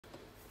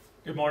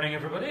Good morning,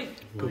 everybody.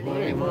 Good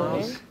morning,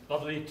 Mom.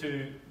 Lovely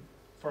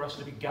for us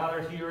to be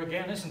gathered here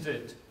again, isn't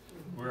it?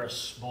 We're a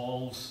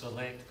small,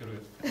 select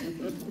group.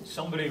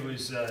 Somebody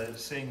was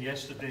saying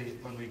yesterday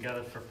when we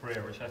gathered for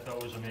prayer, which I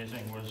thought was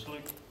amazing, was,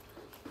 look,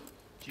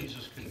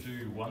 Jesus could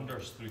do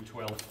wonders through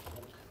 12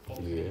 folk. What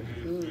can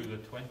he do through the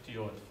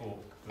 20-odd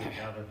folk who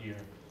gather here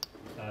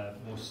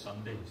most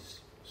Sundays?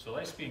 So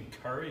let's be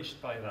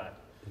encouraged by that.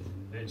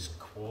 It's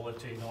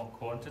quality, not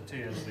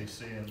quantity, as they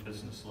say in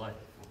business life.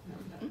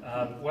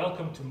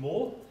 Welcome to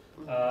Mo.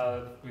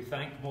 We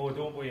thank Mo,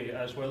 don't we,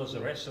 as well as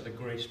the rest of the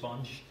Grace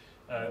Bunch,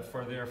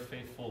 for their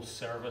faithful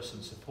service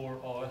and support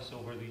of us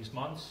over these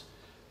months.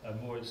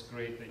 Mo, it's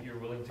great that you're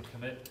willing to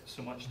commit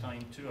so much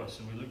time to us,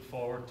 and we look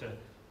forward to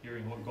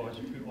hearing what God's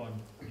put on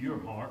your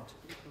heart.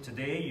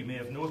 Today, you may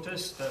have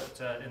noticed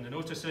that in the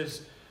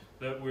notices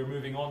that we're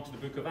moving on to the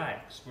book of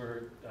Acts.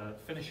 We're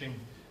finishing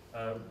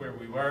where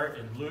we were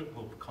in Luke.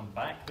 We'll come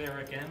back there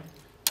again,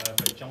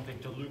 but jumping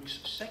to Luke's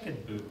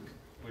second book,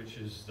 which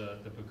is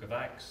the book of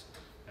Acts.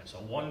 It's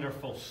a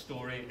wonderful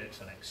story.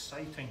 It's an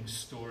exciting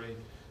story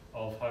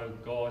of how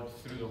God,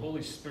 through the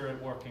Holy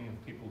Spirit working in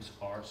people's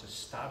hearts,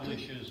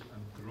 establishes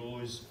and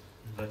grows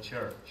the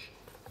church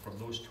from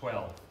those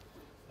 12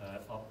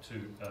 up to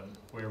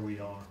where we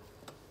are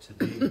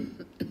today.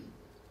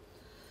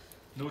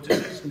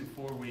 Notices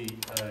before we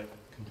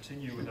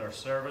continue with our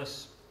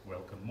service.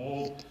 Welcome,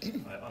 Mo.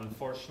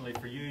 Unfortunately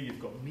for you, you've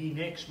got me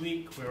next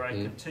week, where I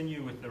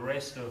continue with the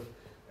rest of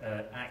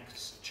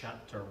Acts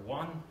chapter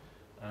 1,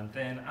 and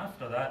then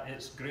after that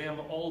it's Graham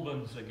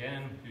Albans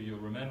again, who you'll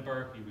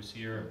remember. He was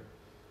here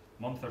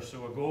a month or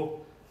so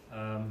ago,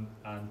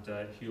 and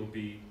he'll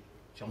be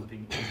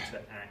jumping into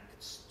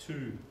Acts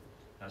 2.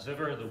 As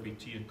ever, there'll be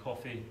tea and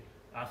coffee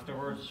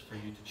afterwards for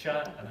you to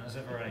chat, and as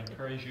ever I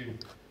encourage you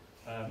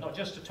not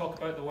just to talk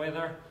about the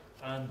weather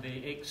and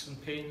the aches and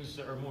pains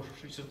that are most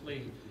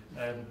recently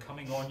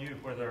coming on you,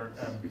 whether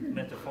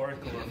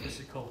metaphorical or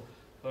physical,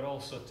 but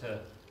also to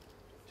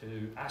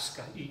ask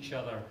each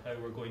other how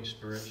we're going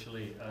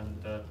spiritually,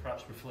 and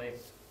perhaps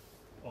reflect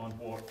on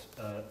what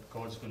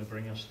God's going to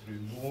bring us through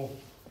more.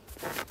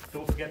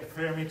 Don't forget the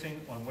prayer meeting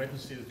on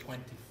Wednesday the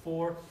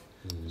 24th.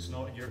 It's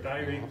not in your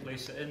diary,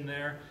 place it in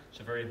there. It's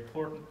a very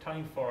important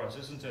time for us,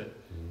 isn't it,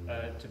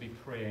 to be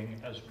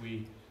praying as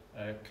we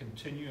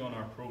continue on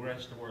our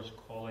progress towards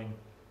calling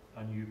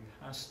a new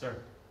pastor.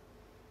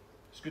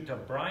 It's good to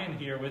have Brian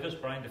here with us,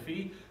 Brian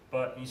DeFee,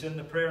 but he's in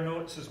the prayer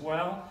notes as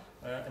well.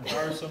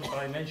 Embarrass him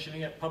by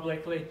mentioning it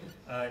publicly.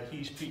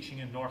 He's preaching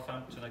in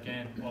Northampton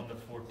again on the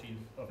 14th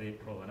of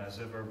April, and as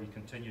ever we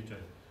continue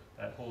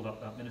to hold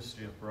up that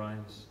ministry of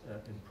Brian's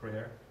in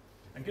prayer.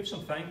 And give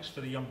some thanks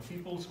for the young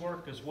people's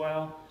work as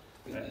well,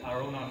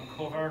 our own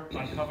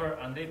Uncover,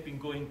 and they've been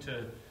going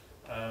to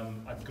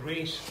a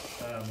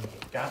Grace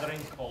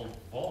gathering called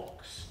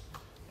Vox.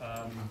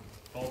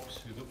 Vox,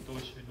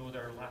 those who know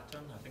their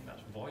Latin, I think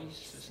that's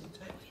voice, isn't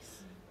it?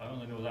 I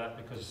only know that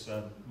because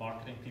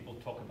marketing people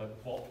talk about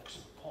Vox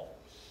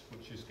Pops,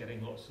 which is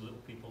getting lots of little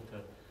people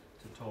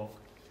to talk.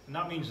 And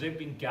that means they've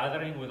been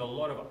gathering with a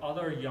lot of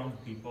other young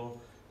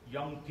people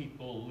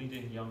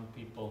leading young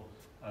people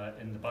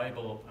in the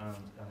Bible and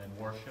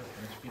in worship.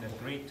 And it's been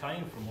a great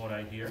time from what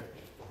I hear.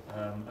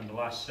 And the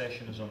last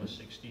session is on the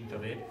 16th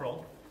of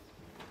April.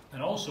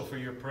 And also for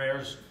your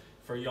prayers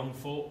for young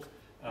folk,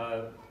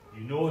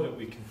 you know that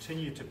we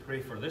continue to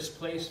pray for this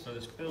place, for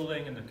this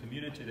building, and the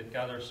community that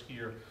gathers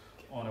here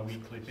on a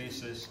weekly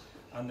basis.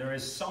 And there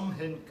is some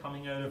hint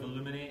coming out of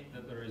Illuminate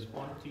that there is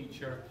one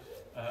teacher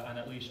and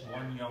at least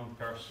one young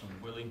person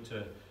willing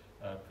to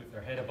put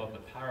their head above the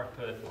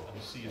parapet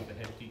and see if the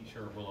head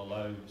teacher will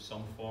allow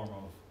some form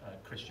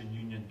of Christian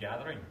Union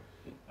gathering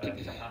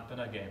to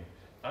happen again.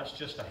 That's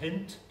just a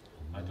hint.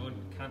 I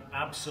can't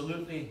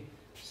absolutely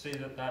say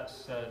that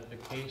that's the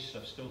case.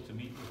 I've still to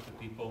meet with the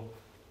people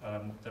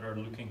that are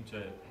looking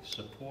to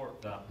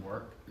support that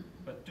work,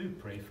 but do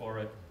pray for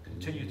it,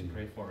 continue to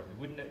pray for it.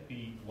 Wouldn't it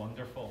be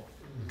wonderful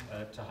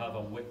to have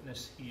a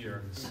witness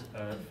here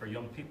for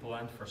young people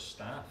and for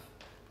staff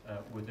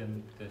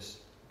within this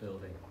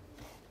building?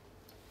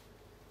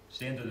 It's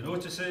the end of the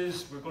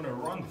notices. We're going to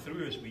run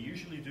through, as we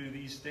usually do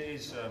these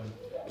days,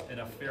 in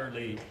a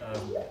fairly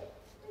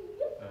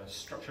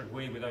structured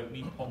way without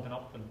me popping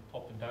up and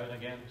popping down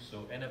again.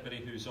 So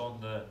anybody who's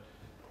on the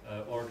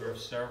order of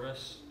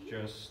service,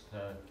 just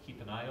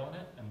keep an eye on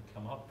it and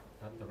come up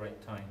at the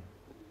right time.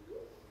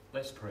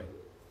 Let's pray.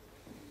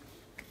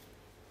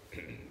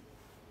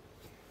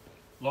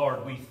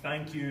 Lord, we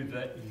thank you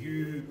that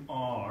you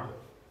are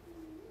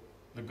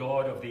the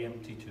God of the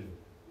empty tomb.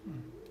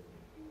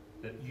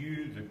 That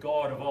you, the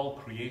God of all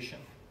creation,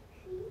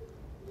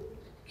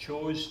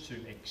 chose to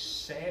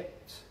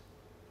accept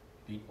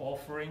the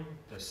offering,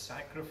 the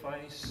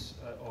sacrifice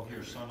of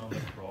your Son on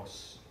the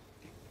cross.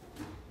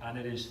 And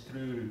it is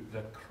through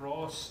the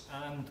cross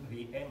and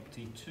the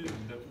empty tomb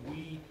that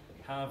we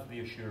have the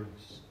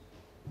assurance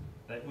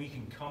that we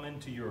can come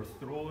into your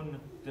throne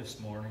this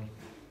morning,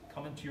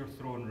 come into your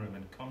throne room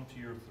and come to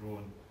your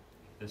throne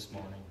this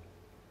morning.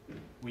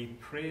 We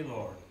pray,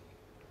 Lord,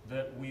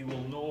 that we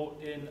will know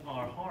in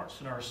our hearts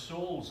and our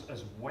souls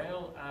as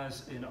well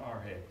as in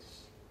our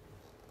heads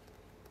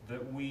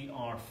that we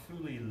are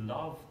fully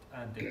loved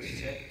and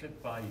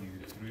accepted by you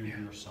through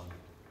your Son,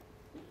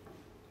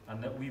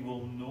 and that we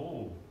will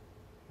know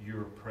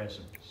your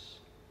presence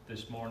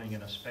this morning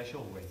in a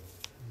special way.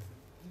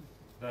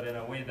 That in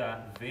a way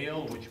that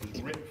veil which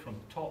was ripped from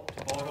top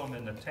to bottom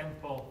in the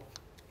temple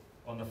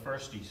on the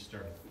first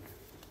Easter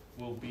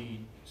will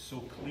be so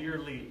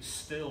clearly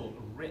still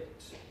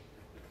ripped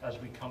as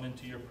we come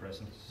into your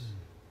presence,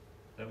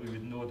 that we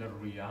would know the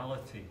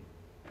reality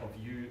of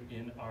you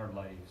in our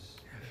lives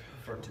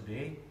for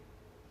today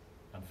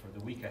and for the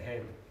week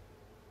ahead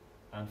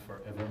and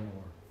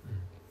forevermore.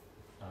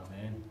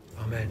 Amen.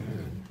 Amen.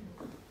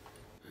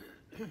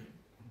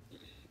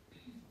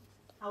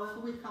 However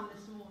we come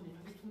this morning,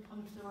 we can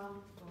come to our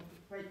God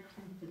with great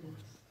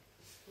confidence.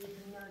 We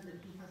can know that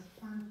he has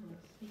planned for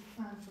us. He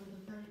planned from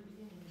the very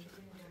beginning of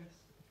the universe.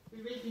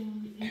 We're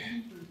reading in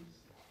Hebrews.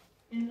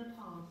 In the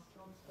past,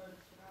 God spoke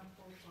to our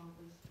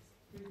forefathers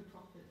through the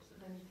prophets at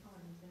many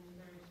times and in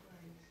various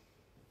ways.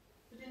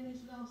 But in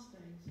these last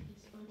days,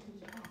 he's spoken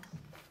to us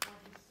by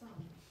his Son,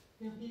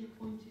 whom he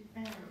appointed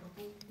heir of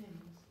all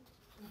things,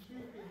 and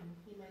through whom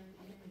he made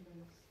the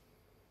universe.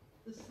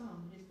 The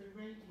Son is the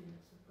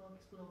radiance of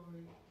God's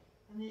glory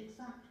and the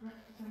exact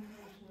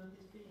representation of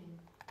his being,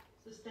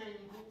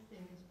 sustaining all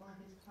things by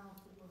his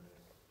powerful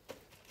word.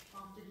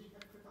 After he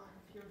had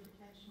provided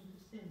purification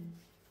for sins,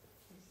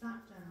 he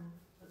sat down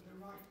at the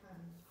right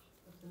hand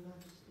of the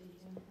Majesty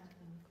in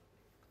heaven.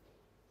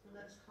 So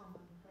let's come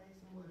and praise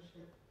and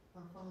worship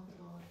our Father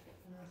God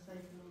and our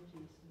Saviour Lord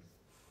Jesus.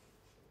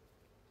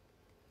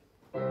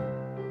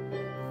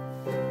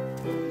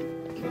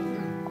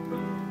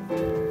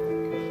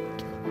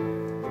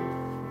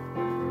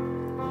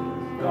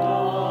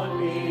 God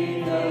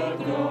be the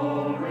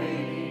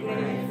glory,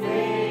 great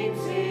things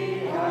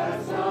he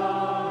has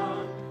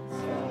done.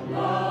 So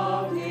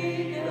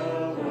lovely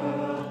the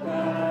world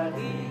that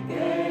he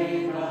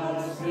gave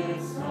us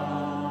his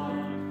Son,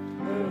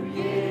 who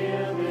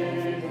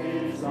yielded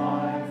his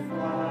life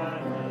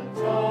an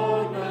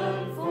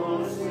atonement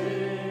for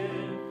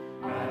sin,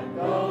 and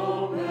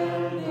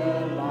opened the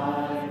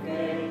life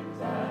gate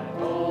that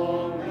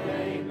all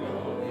may go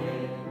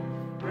in.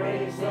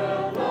 Praise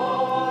the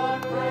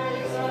Lord,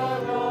 praise the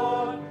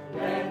Lord,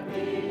 let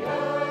the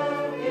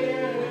earth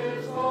hear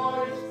his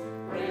voice.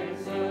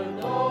 Praise the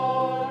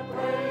Lord,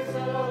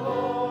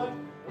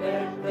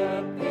 let the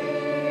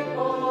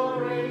people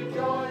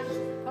rejoice.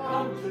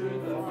 Come to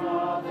the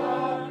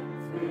Father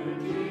through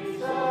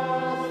Jesus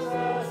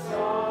the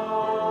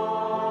Son.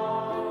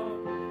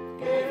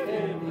 Give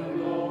him the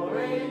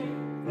glory,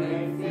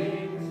 great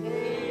things he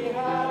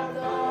hath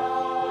done.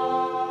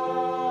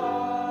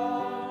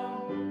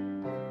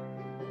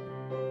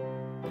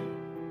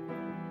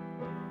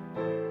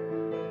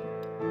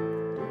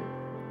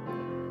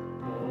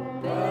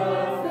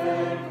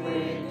 Perfect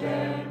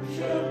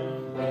redemption,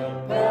 the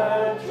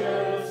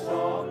purchase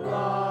of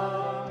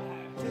blood,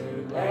 to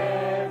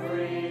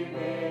every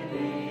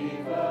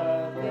believer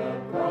the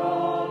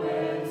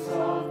promise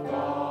of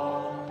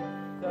God.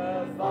 The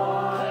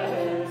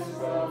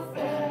vilest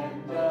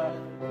offender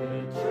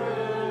will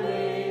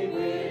truly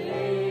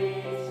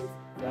release,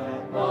 the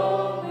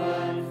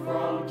moment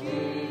from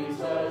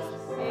Jesus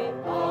the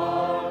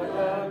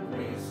pardon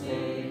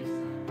receives.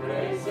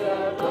 Praise the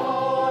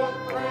Lord,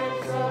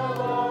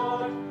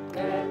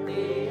 let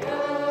the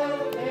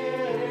earth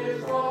hear his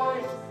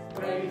voice.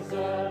 Praise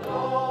the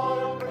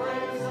Lord,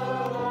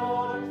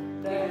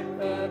 let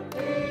the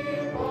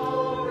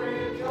people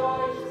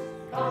rejoice.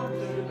 Come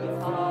to the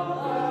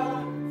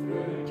Father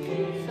through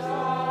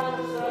Jesus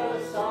the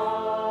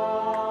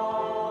Son.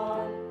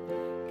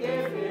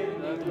 Give him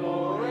the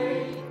glory,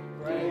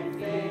 great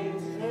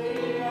things he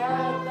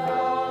hath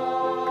done.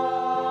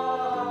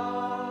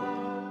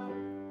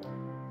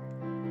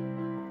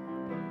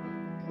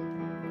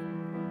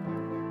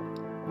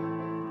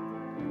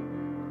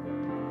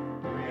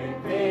 Great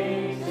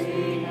things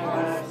he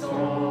has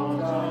told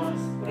us,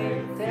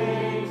 great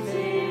things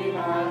he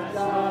has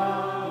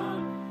done,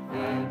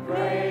 and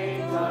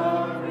great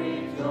are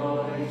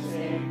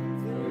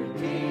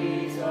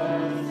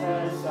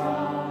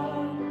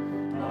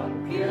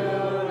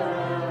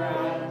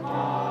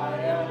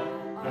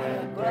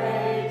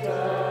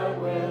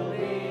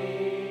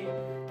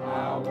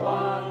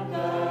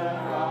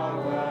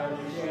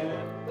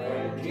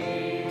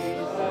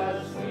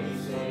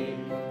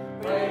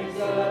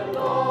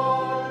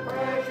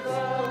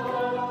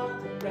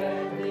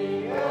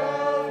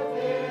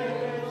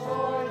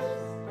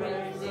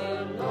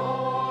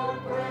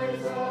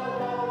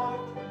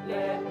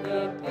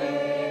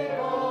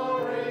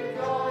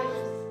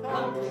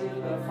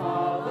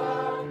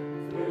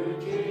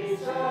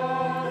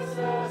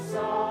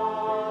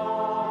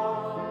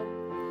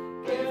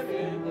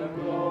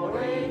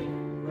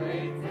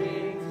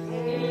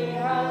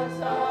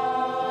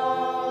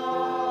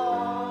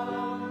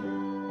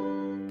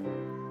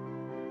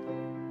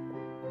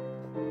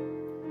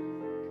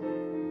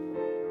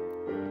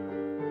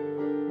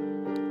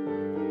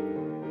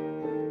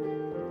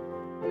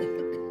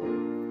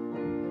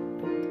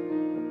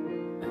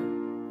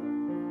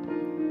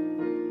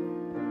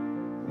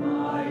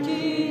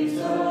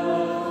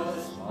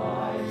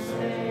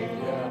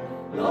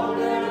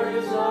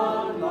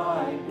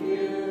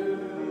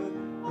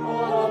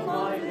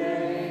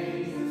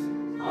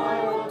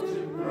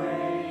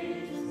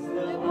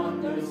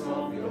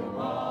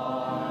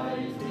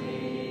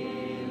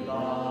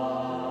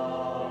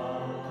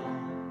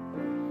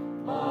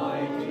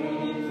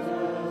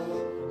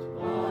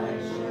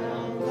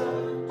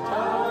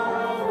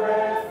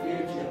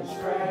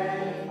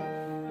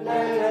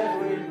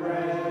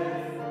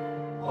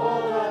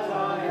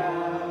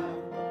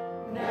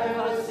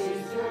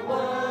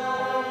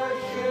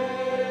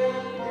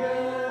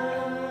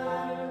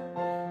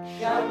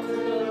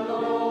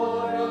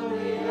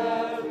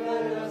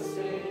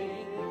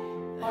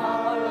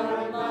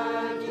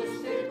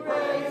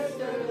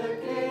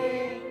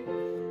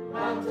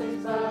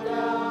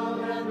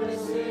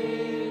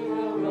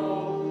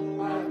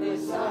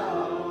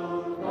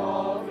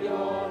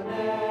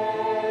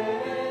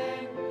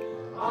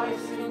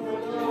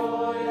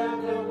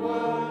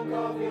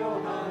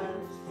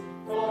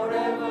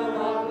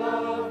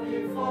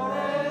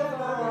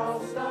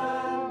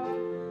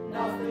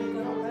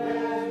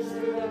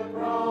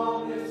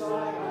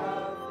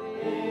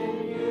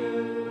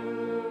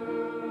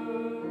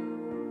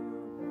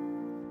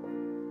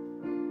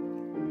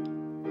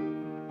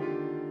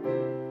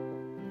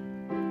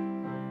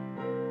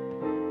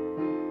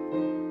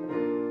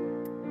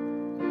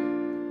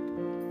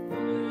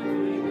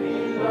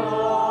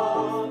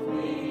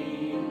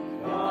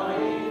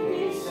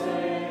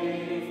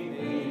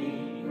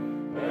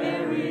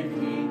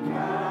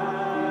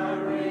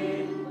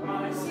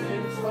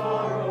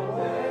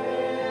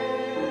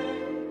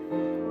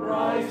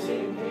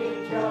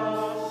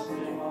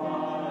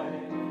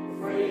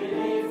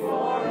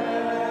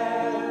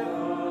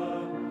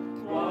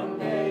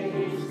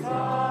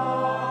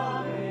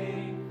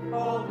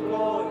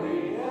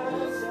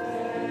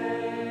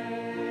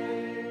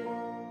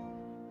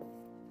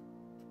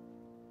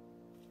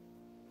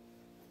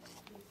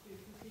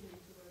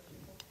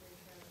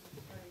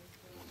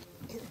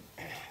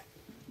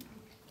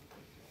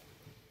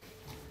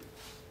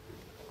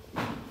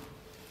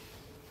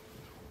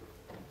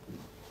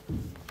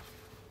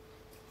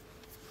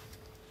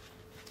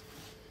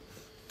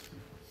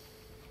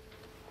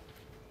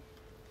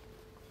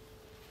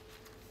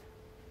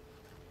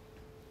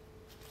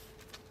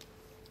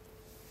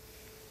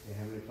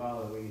Heavenly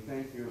Father, we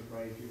thank you and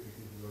praise you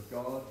because you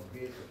are God who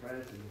hears the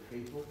prayers of your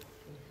people.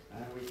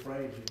 And we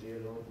praise you, dear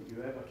Lord, that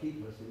you ever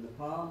keep us in the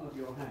palm of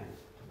your hand.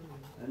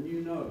 And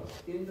you know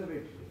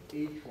individually,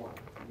 each one.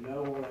 You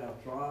know all our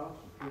trials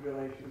and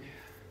tribulations,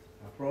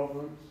 our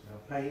problems,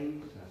 our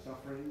pains, our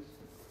sufferings,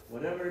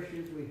 whatever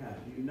issues we have,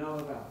 you know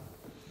about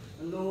them.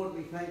 And Lord,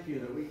 we thank you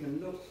that we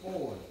can look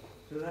forward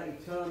to that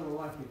eternal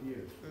life with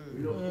you.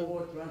 We look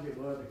forward to, as it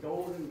were, the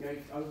golden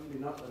gates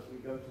opening up as we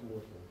go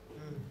towards them.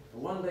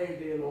 And one day,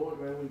 dear Lord,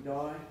 when we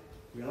die,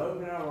 we'll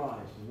open our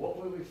eyes, and what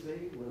will we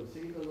see? We'll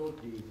see the Lord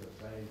Jesus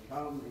saying,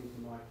 "Come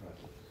into my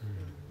presence."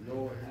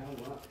 Lord, how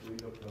much we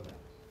look for that.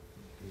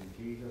 In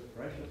Jesus'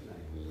 precious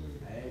name.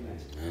 Amen.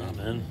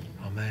 Amen.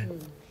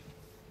 Amen.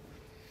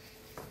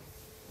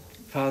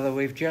 Father,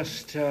 we've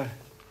just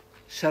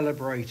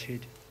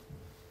celebrated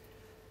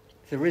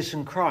the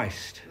risen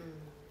Christ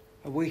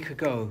a week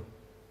ago,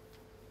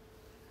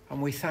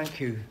 and we thank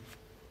you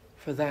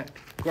for that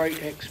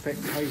great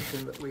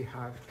expectation that we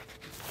have,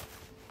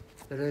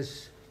 that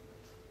as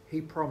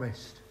he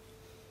promised,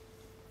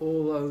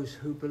 all those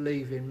who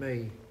believe in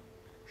me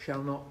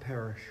shall not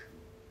perish,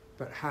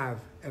 but have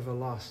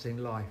everlasting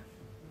life.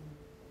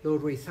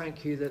 Lord, we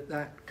thank you that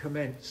that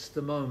commenced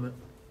the moment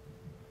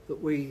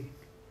that we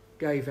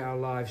gave our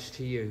lives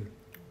to you.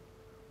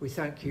 We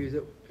thank you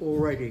that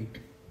already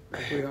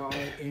we are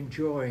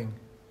enjoying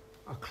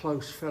a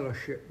close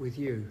fellowship with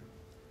you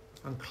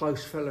and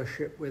close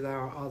fellowship with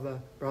our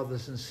other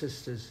brothers and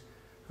sisters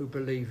who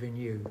believe in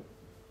you.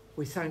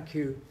 We thank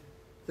you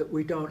that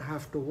we don't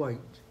have to wait,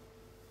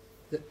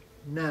 that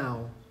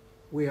now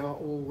we are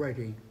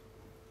already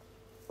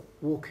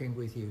walking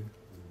with you.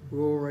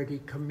 We're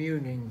already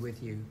communing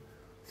with you.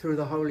 Through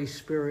the Holy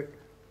Spirit,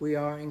 we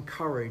are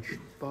encouraged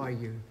by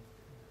you,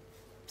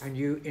 and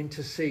you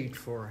intercede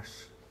for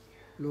us.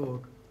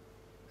 Lord,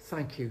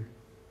 thank you.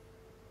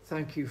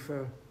 Thank you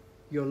for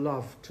your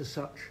love to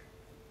such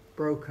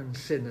broken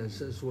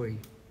sinners as we.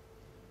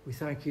 We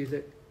thank you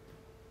that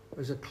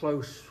as a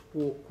close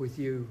walk with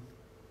you,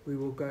 we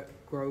will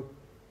grow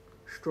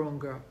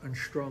stronger and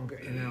stronger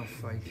in our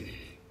faith,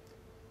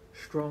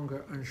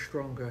 stronger and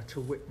stronger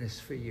to witness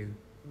for you.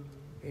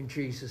 In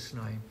Jesus'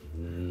 name,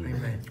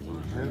 amen.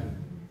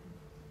 Amen.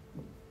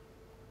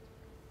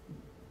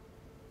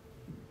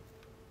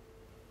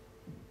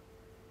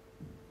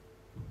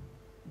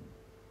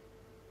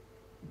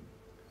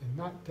 In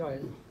that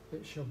day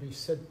it shall be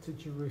said to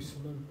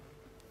Jerusalem,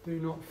 "Do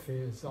not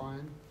fear,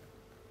 Zion.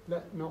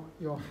 Let not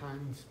your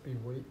hands be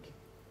weak.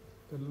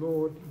 The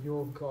Lord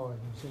your God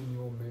is in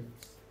your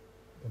midst.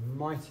 The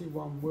Mighty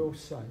One will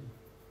save.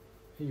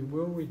 He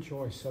will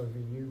rejoice over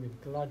you with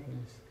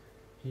gladness.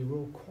 He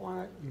will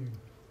quiet you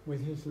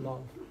with his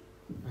love,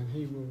 and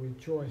he will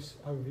rejoice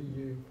over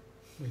you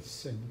with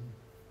singing."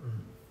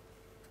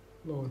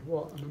 Lord,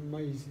 what an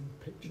amazing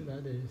picture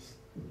that is,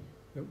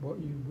 that what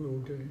you will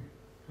do.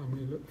 And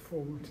we look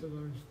forward to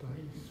those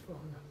days,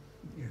 Father.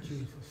 In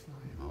Jesus'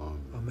 name.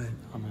 Amen.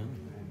 Amen.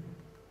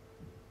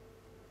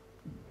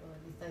 Lord,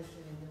 we thank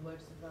you in the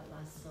words of that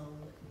last song,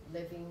 that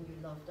living you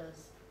loved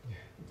us,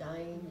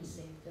 dying you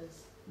saved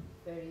us,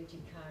 buried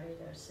you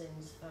carried our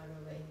sins far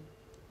away,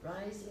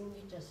 rising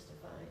you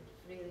justified,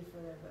 freely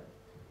forever.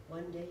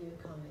 One day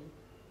you're coming,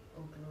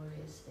 oh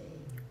glorious day.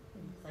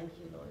 Thank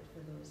you, Lord, for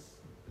those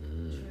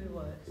true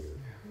words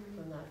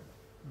from that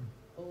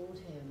old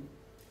hymn.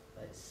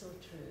 But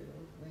true.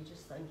 We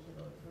just thank you,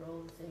 Lord, for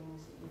all the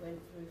things that you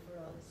went through for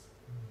us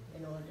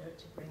in order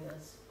to bring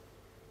us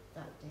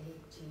that day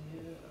to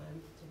you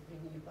and to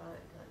bring you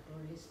back that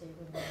glorious day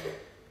when we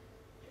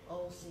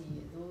all see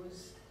you,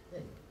 those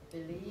that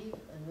believe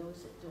and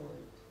those that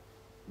don't.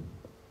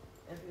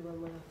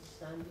 Everyone will have to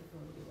stand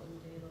before you one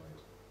day, Lord.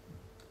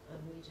 And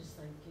we just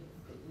thank you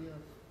that you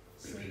have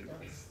saved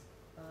us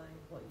by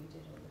what you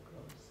did on the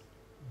cross.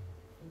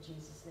 In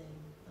Jesus' name,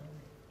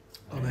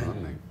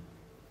 amen.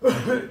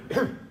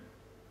 Amen.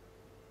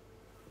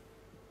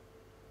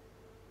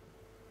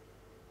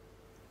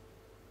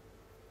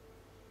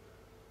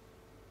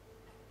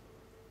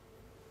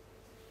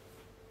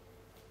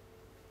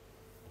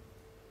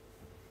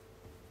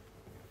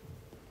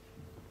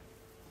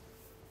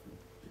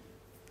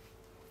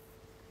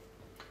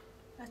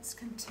 Let's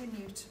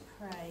continue to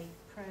pray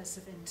prayers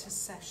of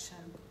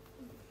intercession.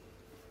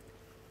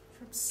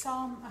 From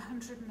Psalm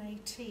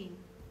 118.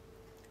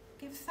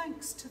 Give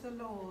thanks to the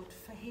Lord,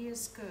 for he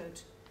is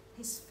good.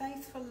 His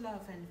faithful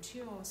love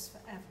endures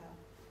forever.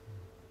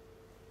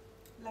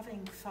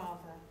 Loving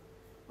Father,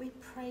 we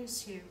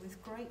praise you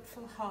with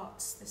grateful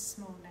hearts this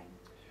morning,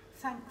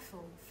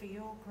 thankful for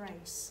your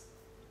grace.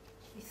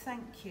 We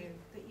thank you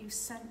that you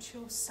sent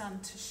your Son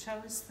to show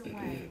us the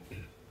way,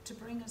 to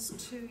bring us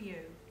to you,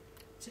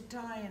 to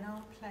die in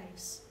our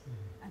place,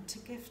 and to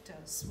gift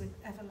us with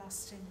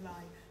everlasting life.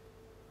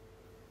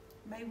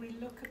 May we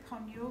look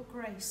upon your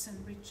grace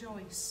and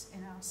rejoice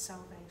in our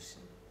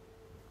salvation.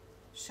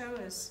 Show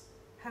us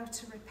how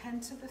to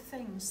repent of the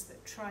things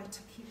that try to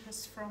keep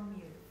us from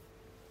you.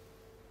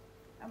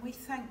 And we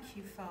thank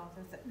you,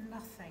 Father, that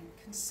nothing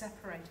can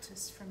separate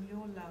us from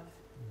your love.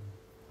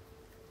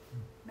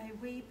 May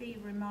we be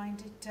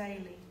reminded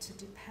daily to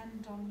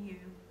depend on you,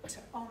 to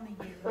honour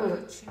you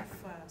and put you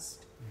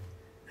first.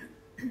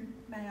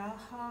 May our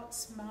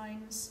hearts,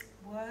 minds,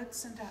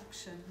 words and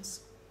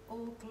actions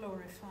all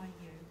glorify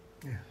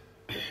you.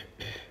 Yeah.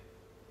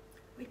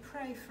 We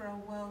pray for our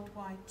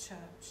worldwide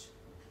church,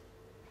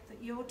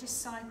 that your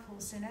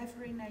disciples in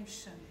every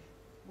nation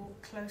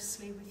walk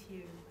closely with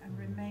you and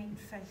remain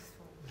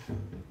faithful,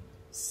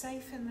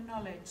 safe in the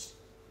knowledge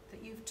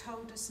that you've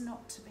told us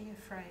not to be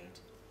afraid,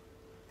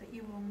 that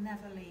you will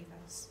never leave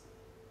us.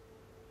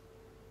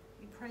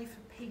 We pray for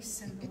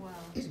peace in the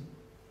world.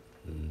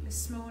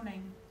 This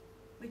morning,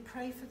 we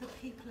pray for the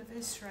people of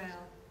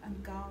Israel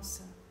and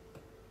Gaza,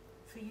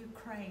 for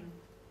Ukraine,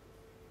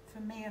 for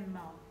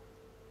Myanmar,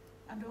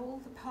 and all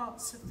the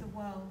parts of the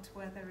world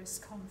where there is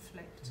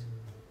conflict.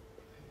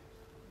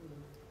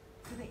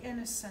 For the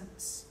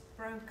innocents,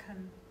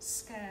 broken,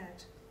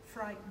 scared,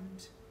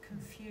 frightened,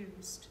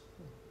 confused.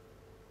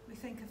 We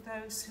think of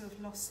those who have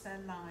lost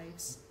their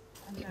lives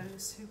and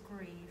those who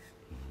grieve.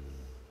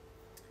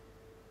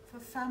 For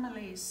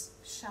families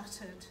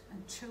shattered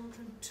and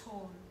children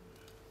torn.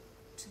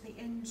 To the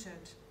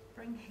injured,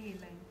 bring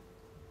healing.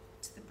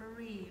 To the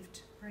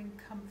bereaved, bring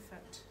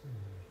comfort.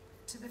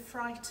 To the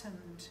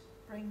frightened,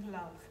 bring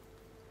love.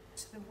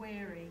 To the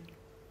weary,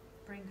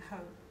 bring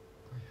hope.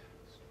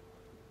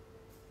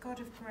 God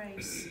of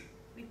grace,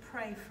 we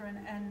pray for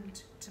an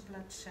end to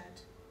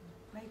bloodshed.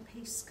 May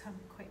peace come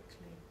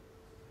quickly.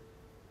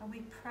 And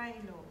we pray,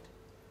 Lord,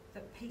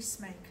 that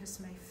peacemakers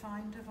may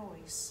find a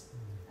voice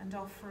and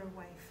offer a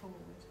way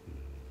forward.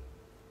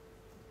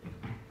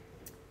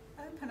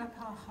 Open up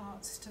our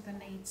hearts to the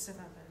needs of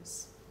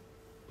others.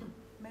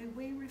 May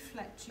we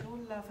reflect your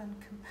love and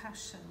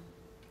compassion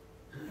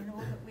in all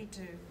that we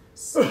do,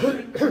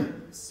 serving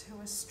those who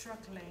are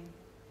struggling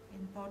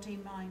in body,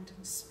 mind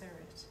and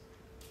spirit.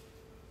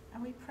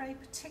 And we pray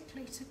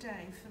particularly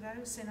today for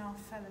those in our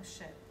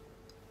fellowship,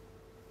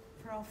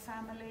 for our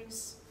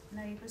families,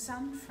 neighbours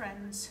and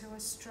friends who are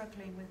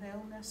struggling with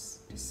illness,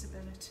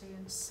 disability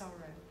and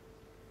sorrow,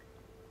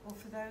 or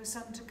for those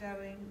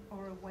undergoing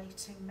or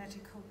awaiting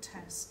medical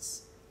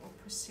tests or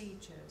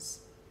procedures.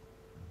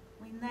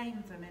 We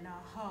name them in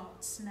our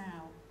hearts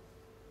now.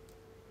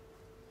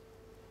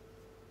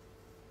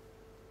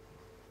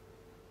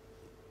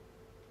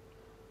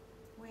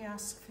 We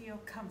ask for your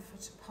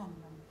comfort upon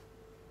them.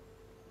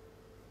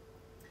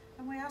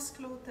 And we ask,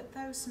 Lord, that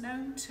those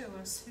known to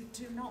us who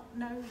do not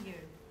know you,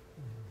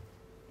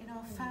 in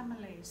our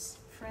families,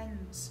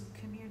 friends and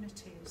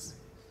communities,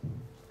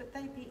 that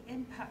they be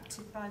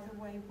impacted by the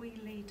way we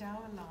lead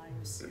our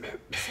lives so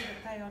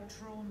that they are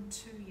drawn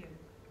to you.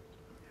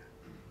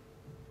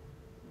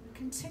 We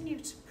continue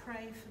to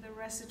pray for the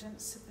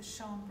residents of the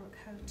Sharnbrook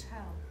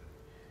Hotel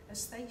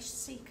as they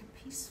seek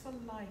a peaceful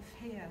life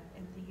here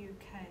in the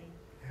UK.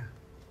 Yeah.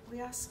 We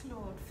ask,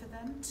 Lord, for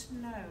them to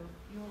know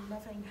your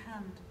loving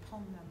hand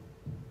upon them.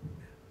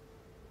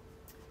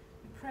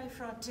 We pray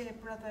for our dear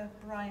brother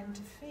Brian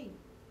Defeat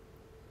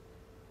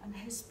and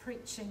his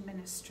preaching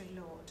ministry,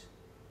 Lord.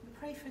 We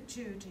pray for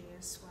Judy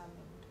as well,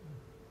 Lord.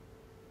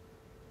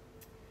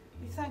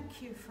 We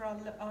thank you for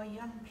our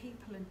young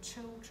people and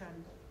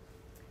children.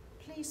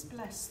 Please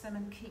bless them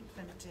and keep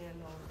them, dear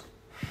Lord.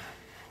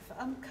 For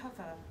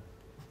Uncover,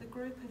 the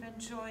group have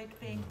enjoyed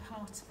being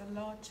part of a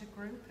larger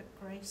group at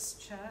Grace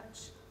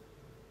Church.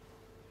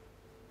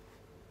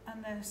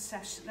 and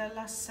their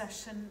last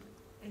session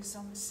is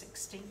on the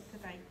 16th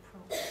of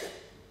April.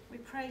 We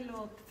pray,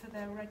 Lord, for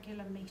their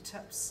regular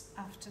meetups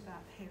after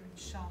that here in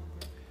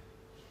Sharnbrook.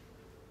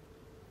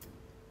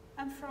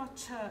 And for our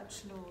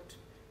church, Lord,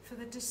 for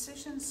the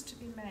decisions to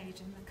be made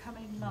in the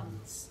coming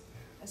months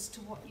as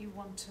to what you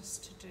want us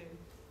to do.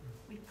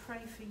 We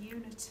pray for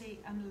unity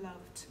and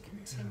love to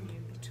continue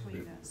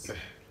between us.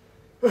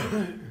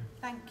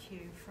 Thank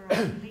you for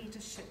our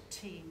leadership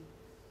team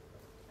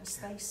as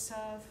they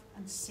serve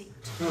and seek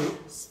to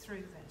lead us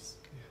through this.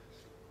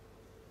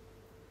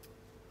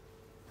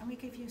 And we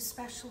give you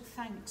special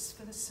thanks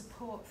for the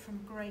support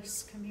from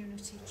Grace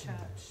Community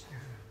Church.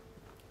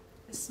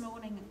 This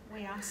morning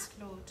we ask,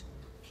 Lord,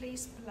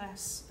 please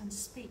bless and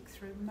speak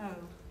through Mo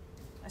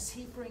as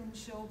he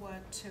brings your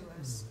word to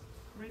us,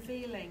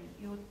 revealing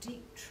your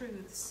deep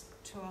truths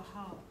to our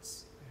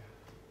hearts.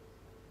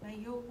 May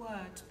your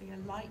word be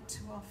a light to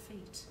our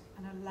feet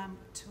and a lamp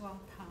to our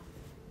path.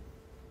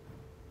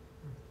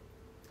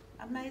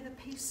 And may the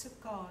peace of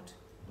God,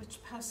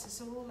 which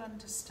passes all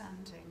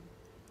understanding,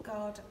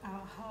 guard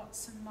our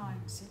hearts and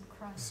minds in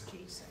Christ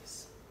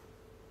Jesus.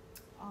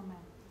 Amen.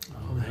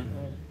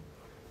 Amen.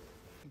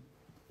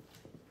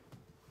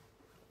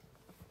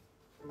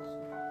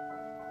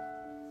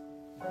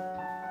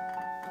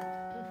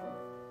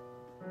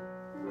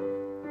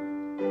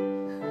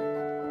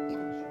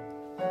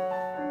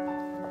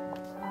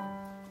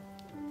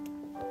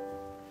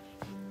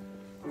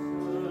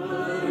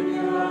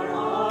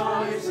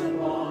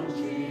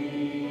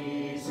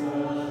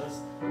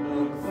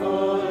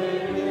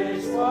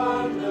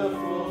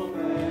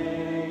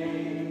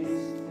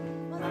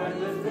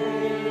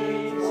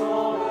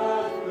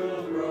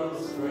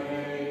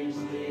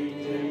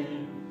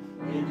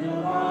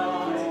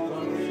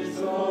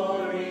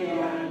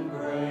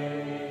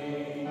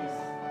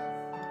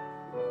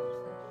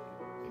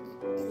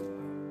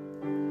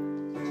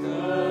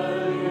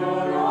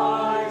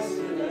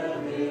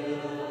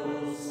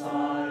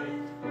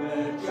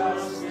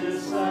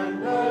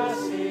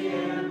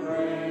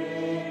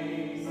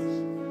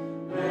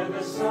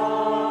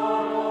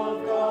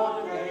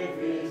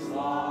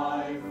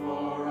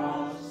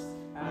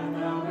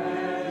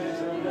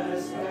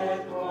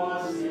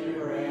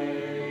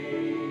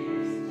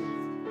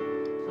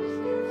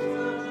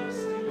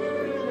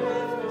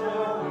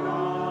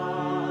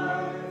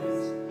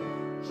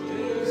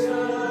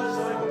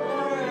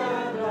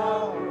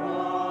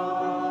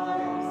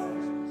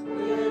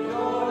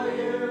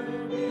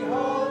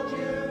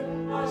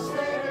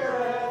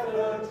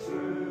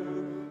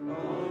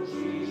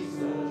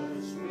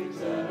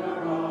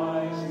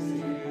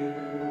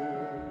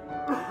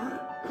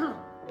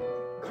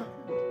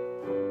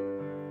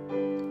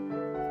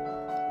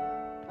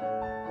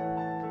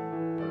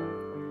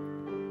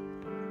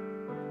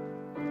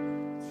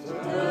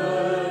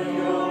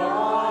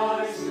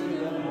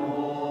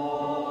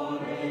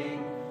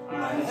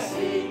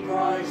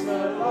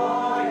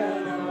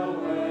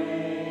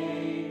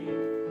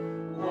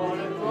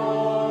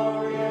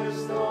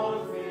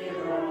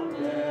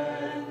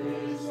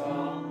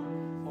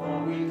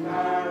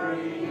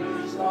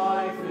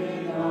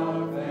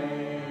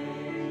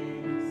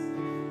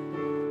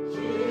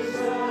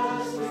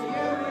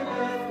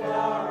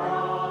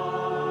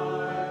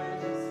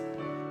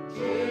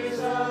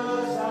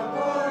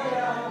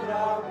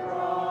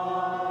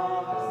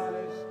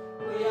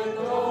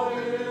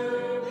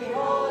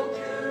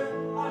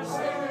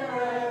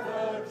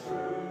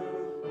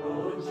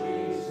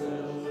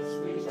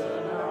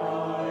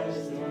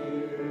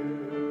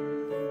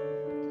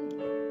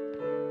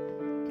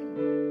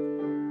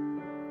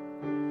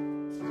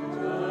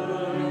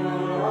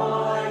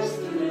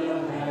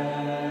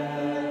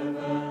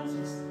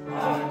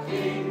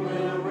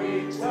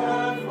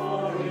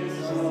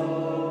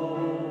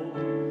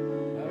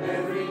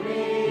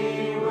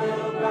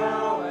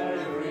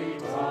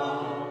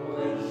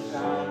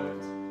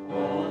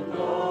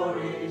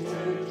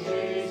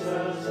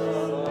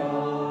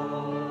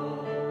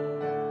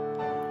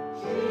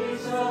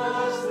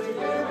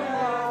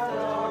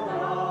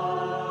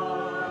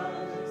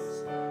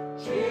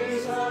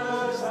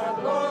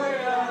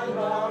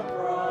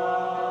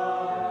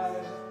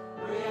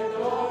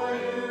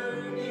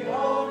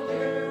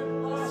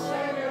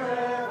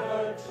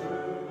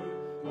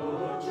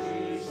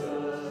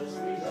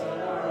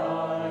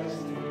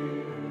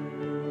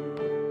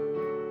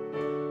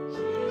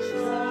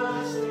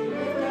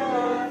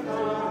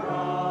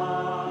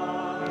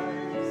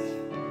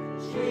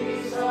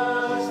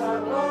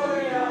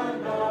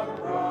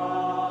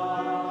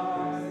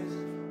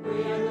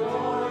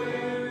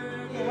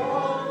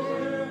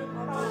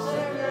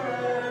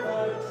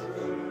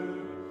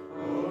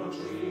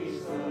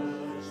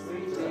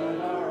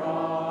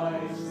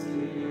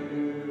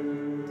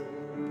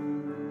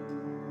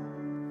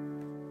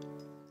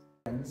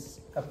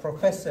 A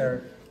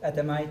professor at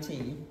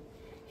MIT,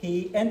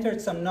 he entered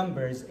some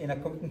numbers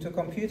into a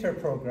computer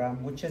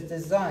program which is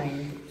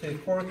designed to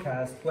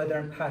forecast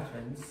weather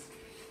patterns.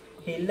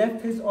 He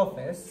left his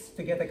office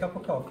to get a cup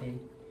of coffee,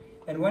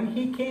 And when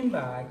he came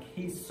back,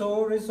 he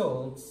saw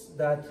results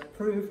that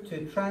proved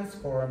to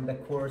transform the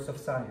course of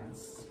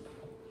science.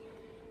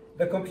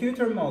 The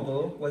computer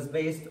model was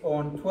based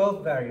on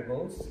 12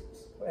 variables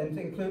and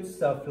includes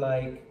stuff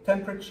like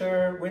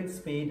temperature, wind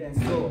speed, and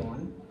so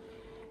on.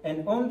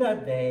 And on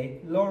that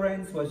day,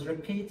 Lawrence was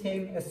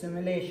repeating a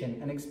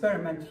simulation, an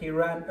experiment he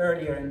ran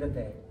earlier in the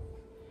day.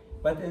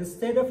 But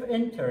instead of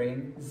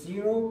entering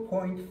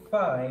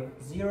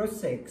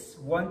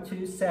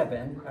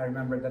 0.506127, I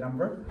remember the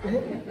number,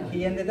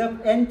 he ended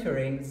up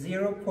entering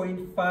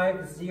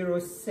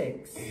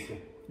 0.506,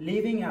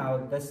 leaving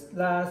out the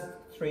last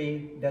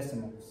 3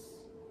 decimals.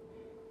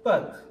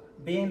 But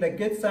being the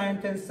good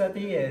scientist that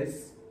he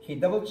is, he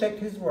double-checked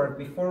his work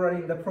before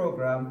running the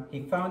program.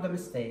 He found a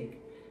mistake.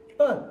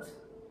 But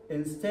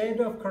instead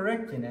of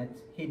correcting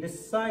it, he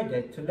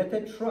decided to let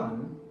it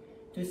run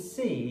to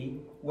see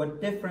what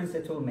difference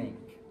it will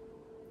make.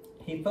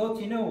 He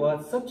thought, you know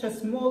what, such a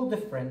small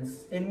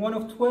difference in one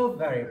of 12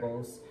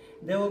 variables,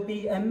 there will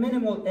be a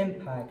minimal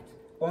impact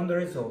on the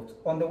result,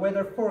 on the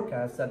weather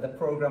forecast that the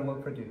program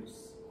will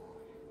produce.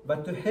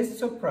 But to his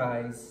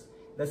surprise,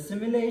 the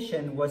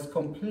simulation was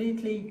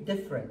completely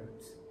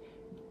different.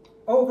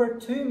 Over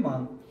 2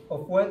 months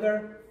of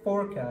weather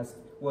forecast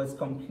was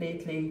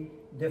completely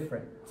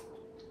different.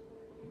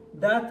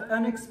 That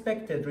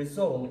unexpected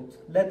result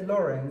led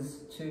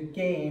Lawrence to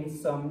gain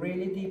some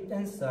really deep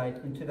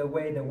insight into the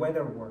way the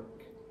weather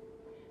works.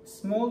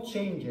 Small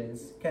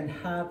changes can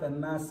have a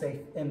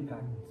massive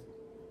impact.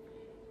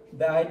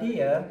 The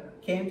idea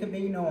came to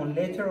be known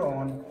later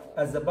on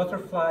as the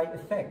butterfly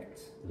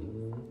effect,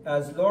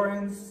 as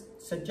Lawrence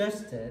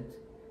suggested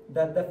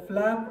that the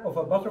flap of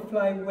a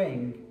butterfly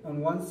wing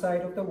on one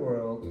side of the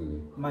world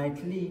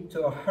might lead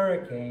to a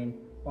hurricane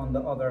on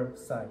the other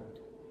side.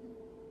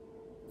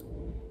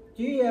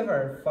 Do you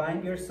ever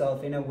find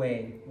yourself in a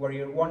way where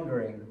you're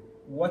wondering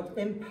what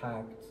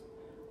impact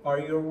are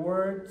your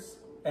words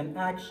and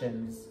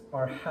actions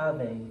are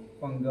having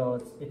on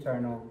God's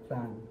eternal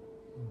plan?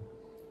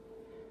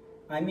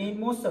 I mean,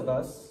 most of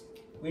us,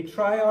 we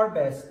try our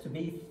best to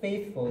be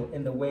faithful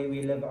in the way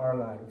we live our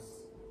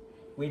lives.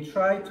 We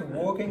try to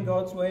walk in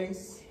God's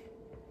ways,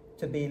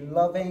 to be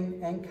loving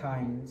and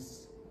kind,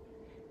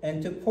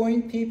 and to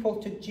point people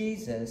to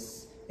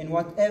Jesus in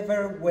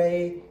whatever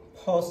way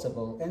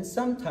possible. And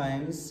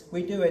sometimes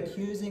we do it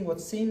using what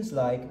seems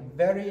like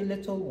very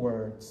little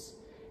words,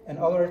 and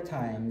other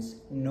times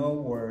no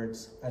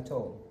words at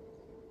all.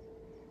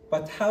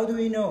 But how do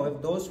we know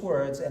if those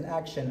words and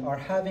action are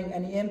having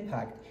any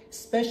impact,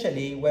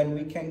 especially when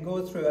we can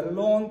go through a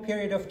long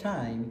period of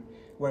time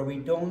where we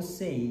don't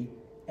see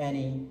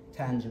any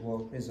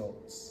tangible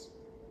results?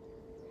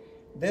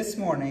 This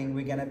morning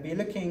we're going to be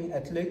looking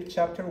at Luke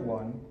chapter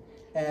 1.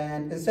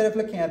 And instead of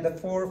looking at the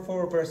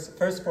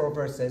first 4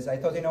 verses, I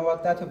thought, you know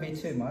what, that would be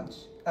too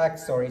much.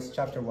 Acts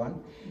chapter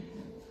 1.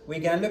 We're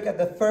going to look at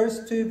the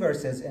first 2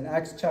 verses in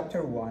Acts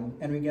chapter 1,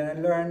 and we're going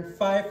to learn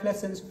 5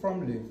 lessons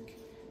from Luke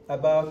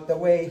about the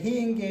way he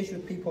engaged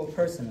with people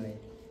personally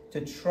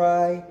to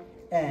try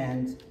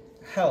and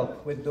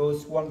help with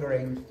those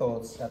wandering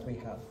thoughts that we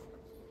have.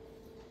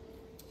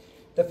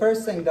 The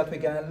first thing that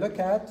we're going to look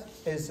at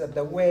is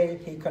the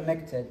way he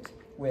connected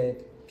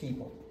with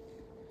people.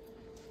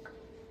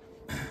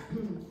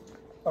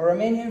 A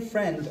Romanian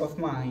friend of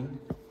mine,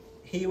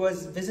 he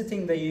was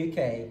visiting the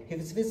UK. He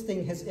was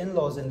visiting his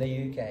in-laws in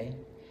the UK.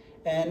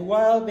 And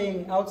while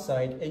being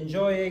outside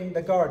enjoying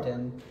the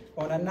garden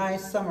on a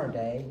nice summer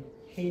day,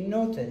 he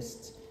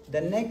noticed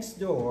the next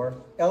door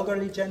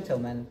elderly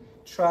gentleman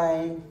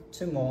trying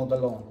to mow the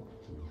lawn.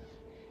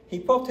 He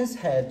popped his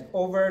head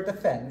over the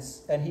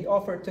fence and he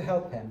offered to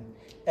help him.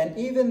 And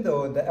even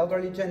though the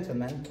elderly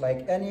gentleman,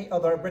 like any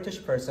other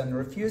British person,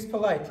 refused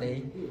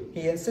politely,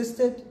 he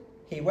insisted.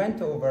 He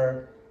went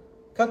over,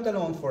 cut the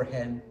lawn for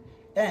him,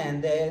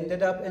 and they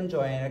ended up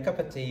enjoying a cup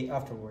of tea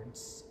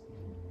afterwards.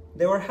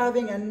 They were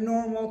having a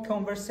normal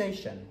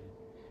conversation,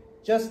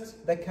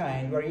 just the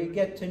kind where you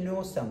get to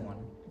know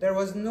someone. There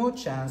was no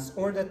chance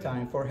or the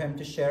time for him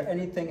to share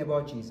anything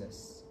about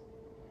Jesus.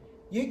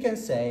 You can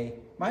say,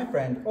 my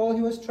friend, all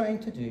he was trying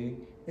to do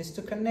is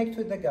to connect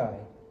with the guy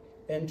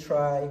and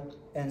try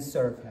and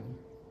serve him.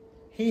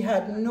 He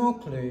had no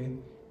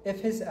clue if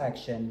his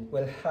action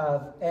will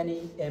have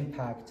any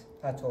impact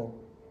at all.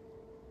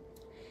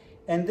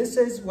 And this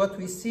is what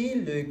we see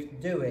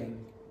Luke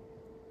doing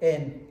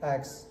in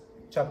Acts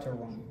chapter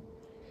 1.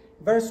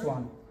 Verse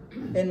 1,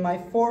 in my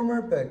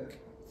former book,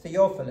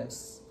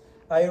 Theophilus,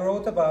 I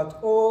wrote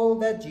about all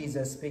that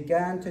Jesus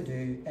began to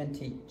do and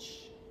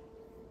teach.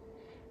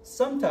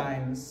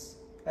 Sometimes,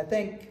 I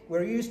think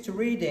we're used to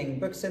reading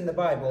books in the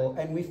Bible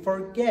and we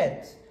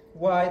forget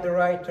why the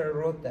writer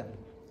wrote them.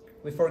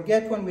 We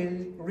forget when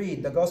we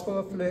read the Gospel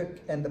of Luke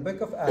and the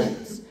book of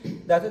Acts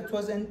that it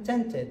was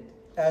intended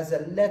as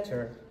a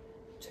letter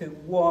to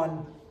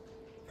one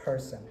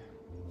person.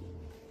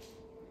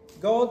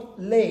 God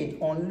laid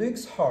on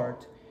Luke's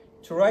heart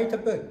to write a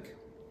book,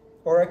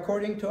 or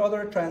according to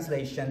other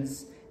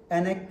translations,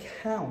 an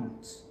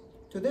account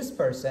to this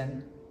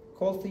person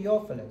called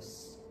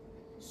Theophilus,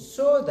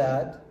 so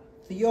that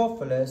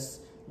Theophilus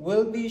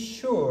will be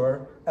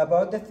sure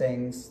about the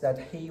things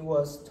that he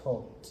was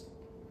taught.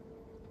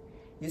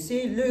 You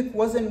see, Luke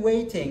wasn't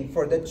waiting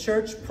for the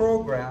church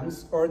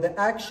programs or the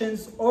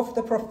actions of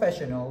the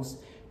professionals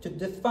to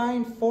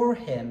define for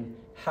him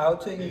how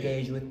to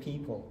engage with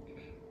people.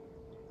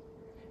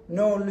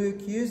 No,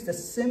 Luke used a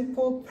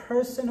simple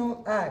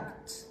personal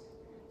act,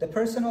 the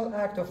personal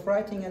act of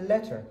writing a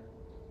letter.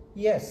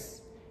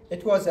 Yes,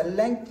 it was a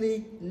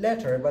lengthy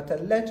letter, but a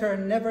letter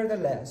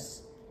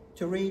nevertheless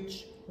to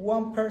reach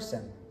one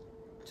person,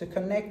 to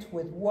connect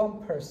with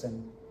one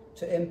person,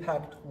 to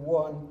impact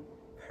one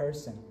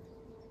person.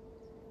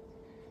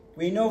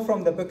 We know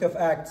from the book of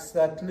Acts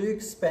that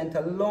Luke spent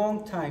a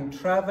long time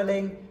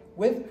traveling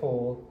with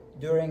Paul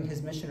during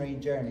his missionary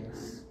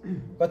journeys.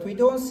 But we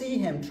don't see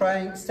him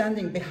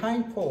standing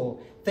behind Paul,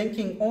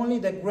 thinking only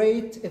the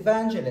great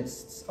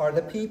evangelists are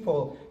the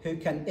people who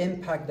can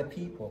impact the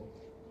people.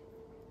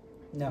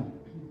 No,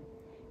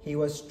 he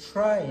was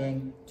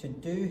trying to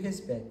do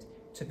his bit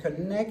to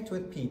connect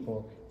with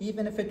people,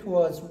 even if it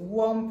was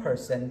one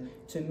person,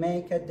 to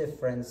make a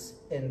difference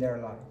in their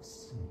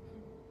lives.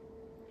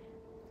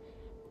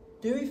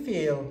 Do we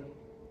feel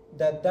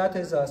that that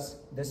is us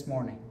this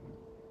morning?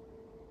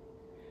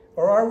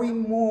 Or are we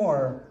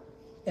more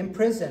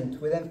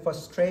imprisoned within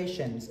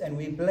frustrations and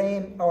we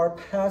blame our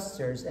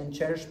pastors and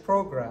church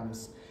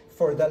programs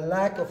for the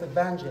lack of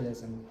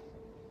evangelism,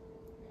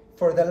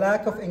 for the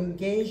lack of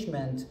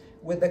engagement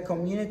with the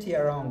community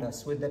around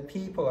us, with the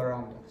people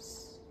around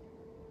us?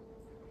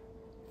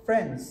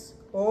 Friends,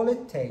 all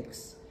it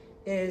takes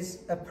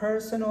is a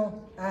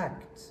personal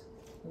act,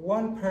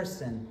 one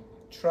person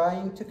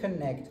trying to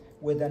connect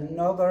with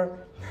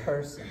another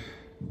person.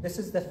 This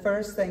is the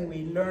first thing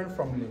we learn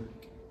from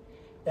Luke.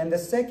 And the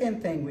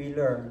second thing we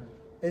learn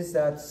is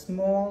that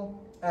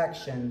small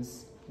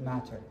actions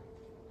matter.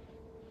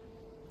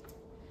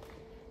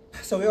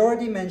 So we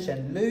already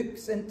mentioned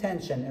Luke's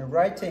intention in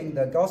writing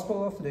the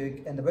Gospel of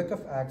Luke and the book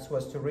of Acts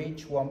was to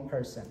reach one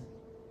person.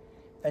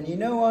 And you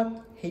know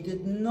what? He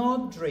did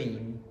not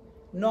dream,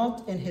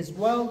 not in his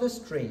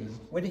wildest dream,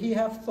 would he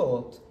have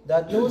thought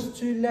that those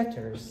two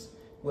letters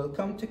will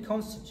come to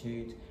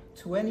constitute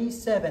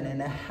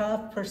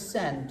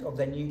 27.5% of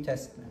the New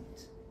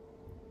Testament.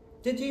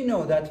 Did you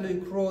know that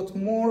Luke wrote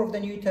more of the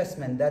New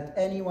Testament than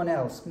anyone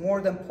else,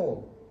 more than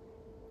Paul?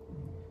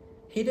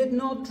 He did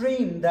not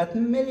dream that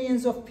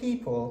millions of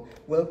people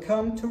will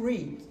come to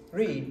read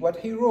what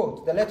he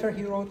wrote, the letter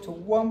he wrote to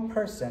one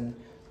person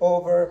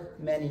over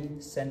many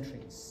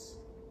centuries.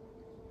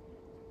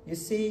 You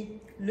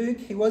see, Luke,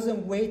 he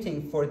wasn't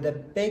waiting for the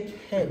big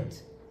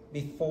hit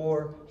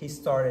before he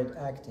started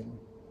acting.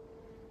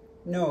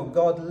 No,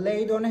 God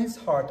laid on his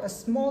heart a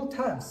small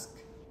task,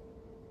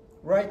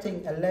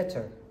 writing a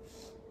letter,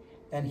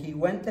 and he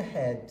went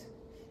ahead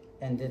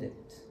and did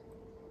it.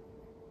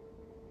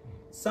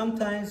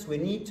 Sometimes we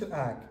need to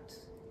act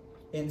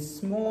in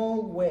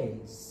small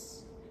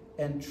ways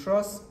and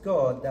trust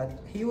God that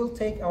he will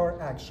take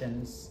our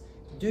actions,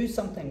 do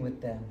something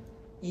with them,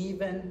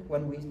 even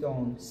when we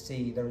don't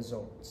see the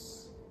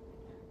results.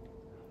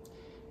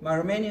 My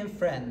Romanian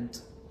friend,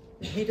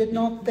 he did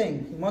not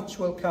think much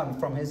will come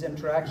from his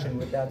interaction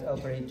with that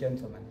elderly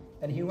gentleman,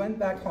 and he went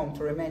back home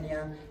to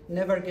Romania,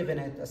 never giving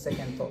it a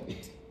second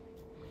thought.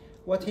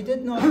 What he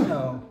did not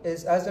know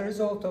is, as a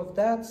result of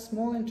that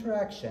small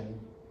interaction,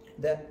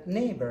 the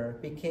neighbor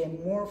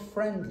became more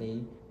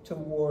friendly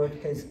toward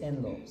his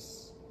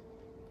in-laws.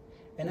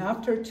 And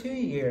after 2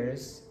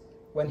 years,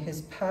 when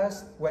his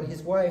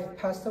wife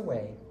passed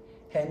away,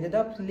 he ended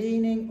up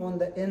leaning on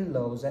the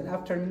in-laws, and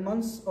after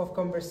months of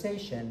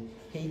conversation,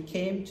 he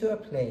came to a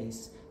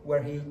place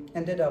where he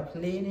ended up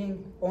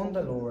leaning on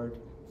the Lord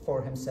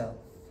for himself.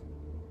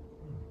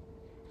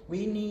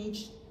 We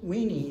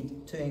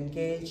need to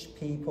engage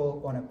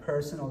people on a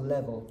personal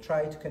level,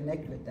 try to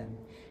connect with them,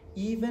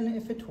 even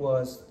if it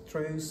was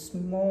through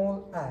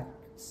small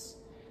acts,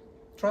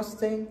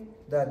 trusting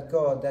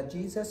that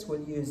Jesus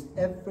will use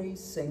every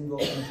single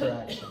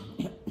interaction.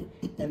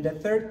 And the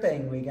third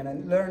thing we're going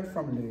to learn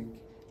from Luke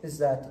is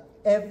that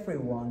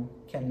everyone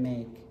can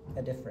make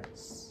a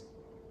difference.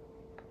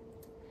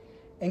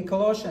 In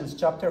Colossians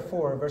chapter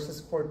 4,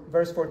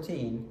 verse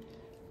 14,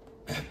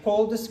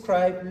 Paul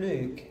described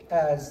Luke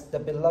as the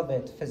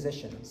beloved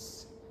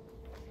physicians.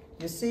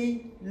 You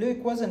see,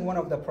 Luke wasn't one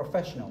of the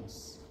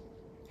professionals.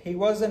 He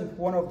wasn't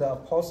one of the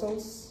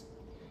apostles,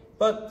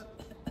 but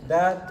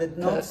that did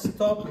not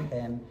stop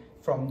him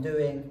from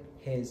doing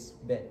his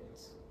bit.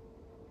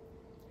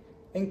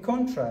 In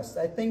contrast,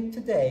 I think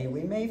today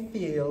we may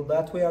feel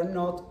that we are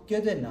not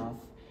good enough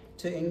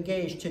to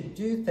engage, to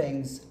do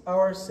things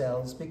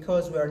ourselves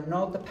because we are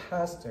not the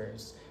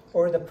pastors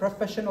or the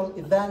professional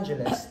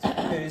evangelist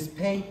who is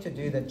paid to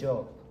do the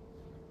job.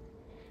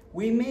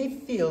 We may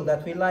feel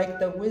that we lack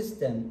the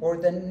wisdom or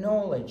the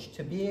knowledge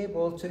to be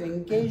able to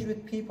engage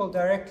with people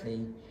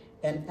directly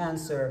and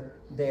answer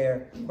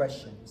their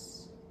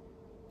questions.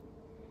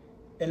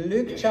 In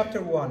Luke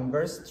chapter 1,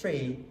 verse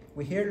 3,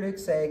 we hear Luke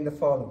saying the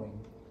following: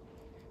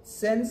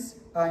 since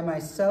I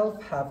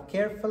myself have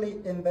carefully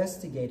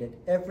investigated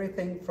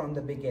everything from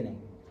the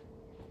beginning.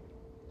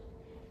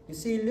 You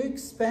see, Luke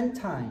spent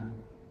time,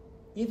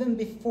 even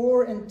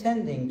before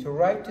intending to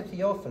write to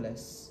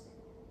Theophilus,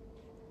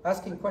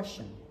 asking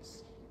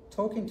questions,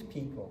 talking to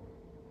people,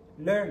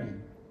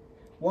 learning,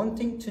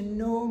 wanting to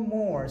know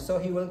more so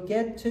he will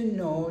get to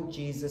know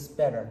Jesus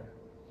better.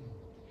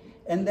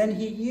 And then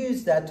he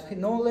used that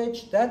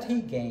knowledge that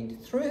he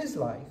gained through his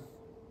life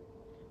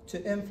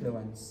to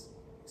influence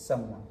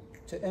someone,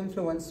 to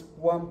influence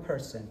one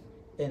person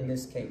in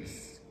this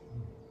case.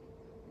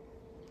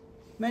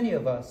 Many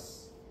of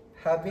us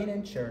have been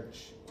in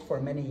church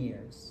for many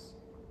years.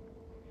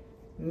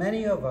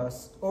 Many of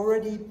us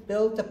already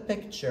built a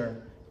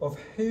picture of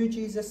who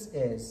Jesus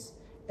is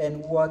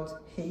and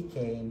what he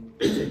came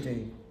to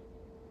do.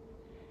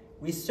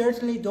 We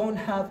certainly don't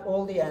have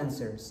all the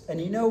answers. And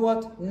you know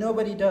what?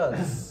 Nobody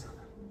does.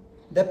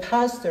 The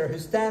pastor who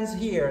stands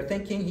here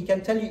thinking he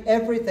can tell you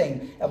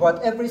everything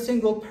about every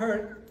single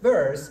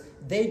verse,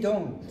 they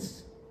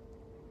don't.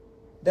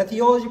 The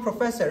theology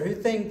professor who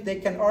think they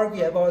can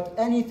argue about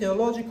any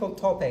theological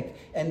topic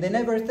and they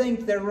never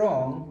think they're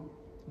wrong,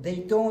 they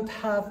don't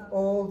have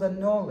all the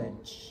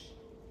knowledge.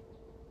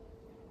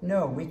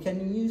 No, we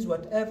can use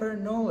whatever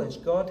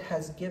knowledge God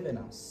has given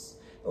us,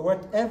 or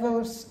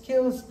whatever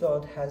skills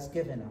God has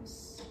given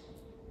us.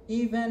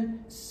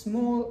 Even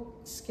small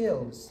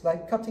skills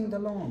like cutting the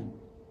lawn,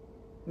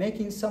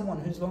 making someone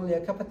who's lonely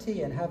a cup of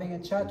tea and having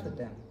a chat with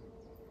them,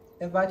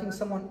 inviting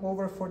someone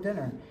over for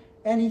dinner,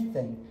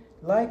 anything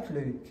like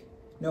Luke,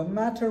 no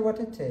matter what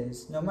it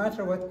is, no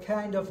matter what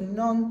kind of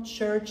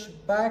non-church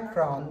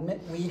background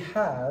we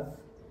have,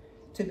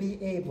 to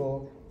be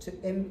able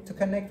to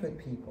connect with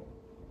people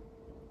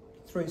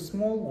through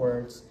small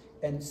words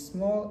and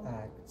small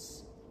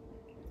acts.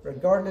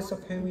 Regardless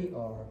of who we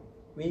are,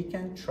 we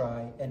can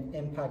try and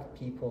impact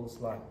people's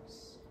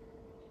lives.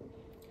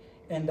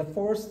 And the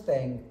fourth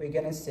thing we're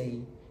going to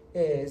see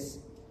is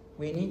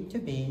we need to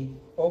be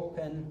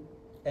open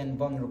and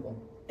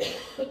vulnerable.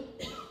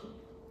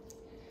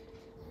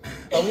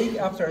 A week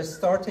after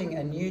starting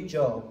a new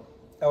job,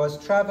 I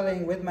was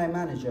traveling with my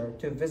manager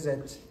to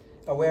visit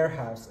a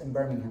warehouse in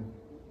Birmingham.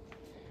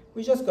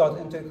 We just got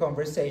into a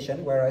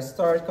conversation where I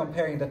started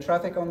comparing the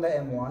traffic on the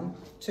M1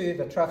 to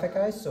the traffic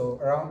I saw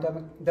around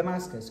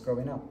Damascus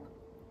growing up.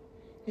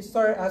 He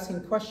started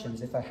asking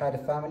questions. If I had a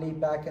family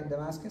back in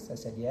Damascus, I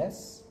said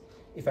yes.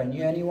 If I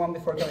knew anyone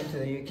before coming to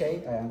the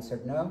UK, I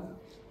answered no.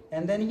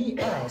 And then he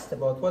asked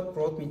about what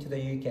brought me to the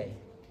UK.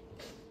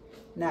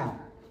 Now,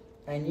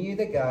 I knew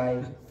the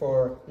guy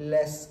for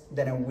less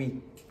than a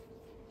week.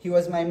 He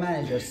was my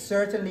manager.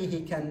 Certainly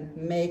he can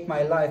make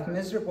my life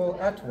miserable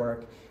at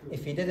work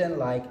if he didn't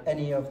like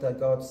any of the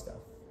God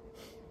stuff.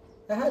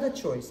 I had a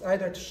choice,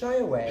 either to shy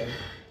away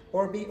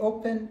or be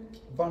open,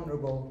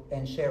 vulnerable,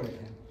 and share with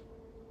him.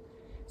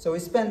 So we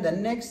spent the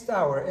next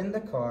hour in the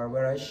car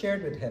where I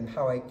shared with him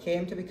how I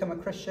came to become a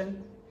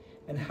Christian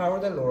and how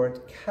the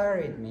Lord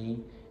carried me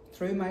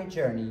through my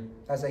journey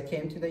as I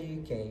came to the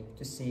UK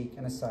to seek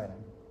an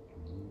asylum.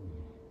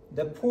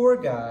 The poor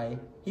guy,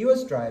 he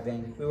was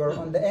driving, we were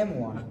on the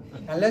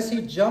M1. Unless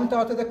he jumped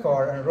out of the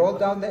car and rolled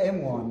down the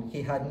M1,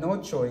 he had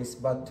no choice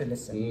but to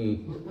listen.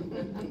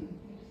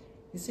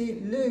 You see,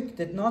 Luke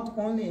did not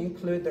only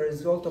include the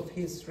result of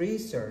his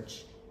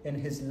research in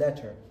his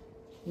letter.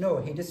 No,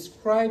 he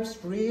describes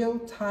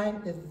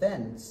real-time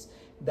events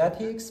that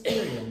he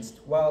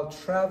experienced while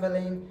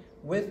traveling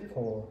with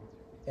Paul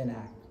in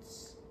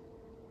Acts.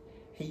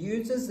 He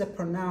uses the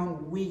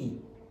pronoun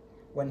we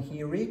when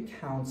he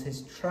recounts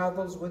his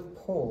travels with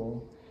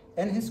Paul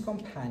and his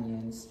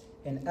companions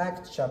in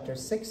Acts chapter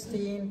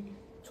 16,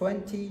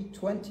 20,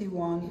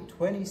 21,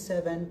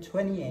 27,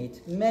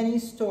 28. Many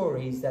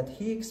stories that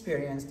he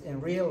experienced in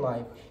real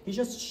life. He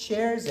just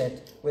shares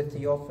it with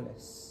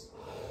Theophilus.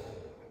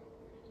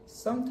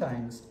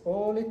 Sometimes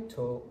all it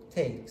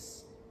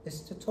takes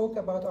is to talk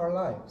about our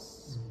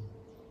lives,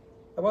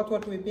 about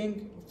what we've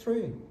been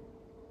through,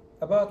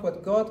 about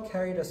what God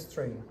carried us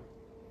through.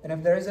 And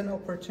if there is an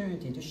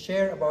opportunity to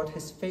share about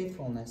his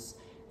faithfulness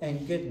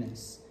and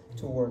goodness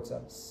towards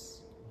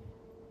us.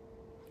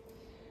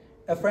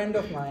 A friend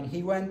of mine,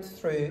 he went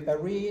through a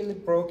really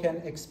broken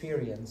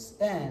experience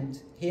and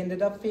he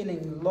ended up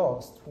feeling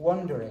lost,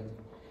 wondering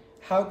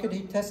how could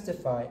he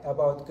testify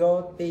about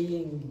God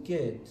being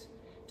good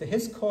to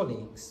his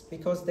colleagues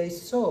because they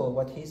saw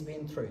what he's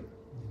been through.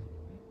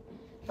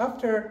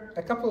 After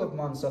a couple of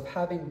months of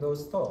having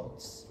those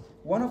thoughts,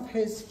 one of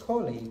his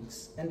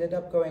colleagues ended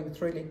up going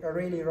through a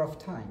really rough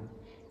time.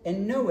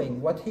 And knowing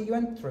what he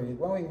went through,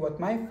 knowing what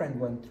my friend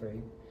went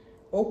through,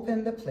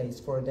 opened the place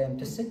for them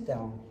to sit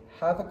down,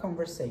 have a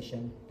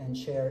conversation, and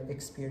share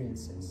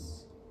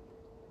experiences.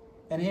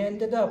 And he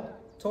ended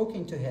up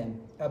talking to him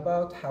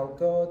about how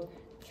God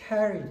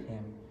carried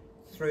him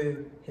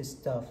through his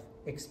tough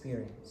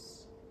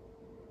experience.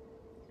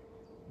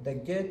 The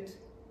good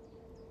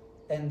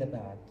and the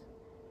bad.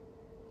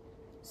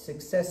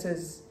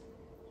 Successes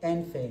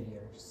and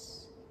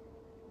failures,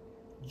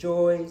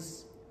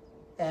 joys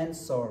and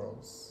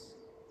sorrows,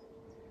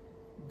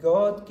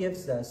 God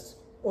gives us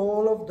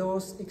all of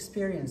those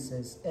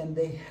experiences, and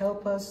they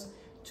help us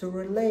to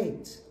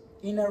relate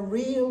in a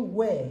real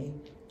way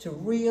to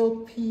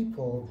real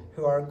people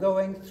who are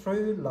going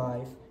through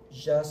life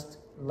just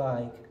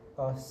like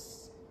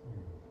us.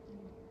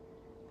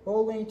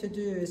 All we need to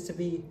do is to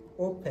be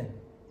open,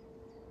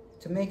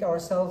 to make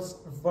ourselves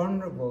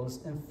vulnerable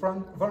in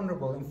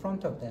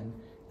front of them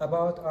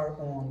about our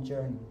own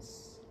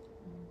journeys.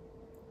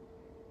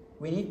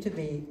 We need to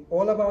be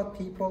all about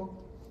people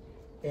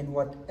in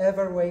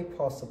whatever way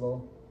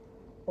possible,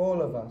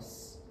 all of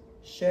us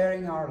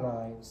sharing our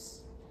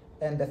lives.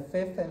 And the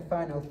fifth and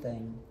final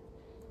thing,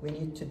 we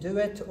need to do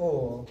it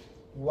all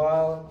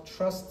while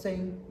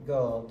trusting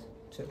God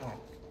to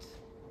act.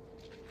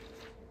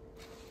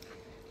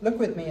 Look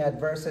with me at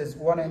verses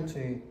 1 and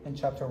 2 in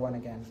chapter 1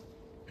 again.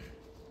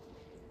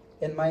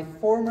 In my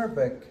former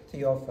book,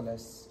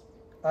 Theophilus,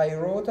 I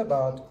wrote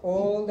about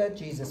all that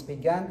Jesus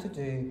began to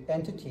do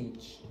and to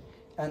teach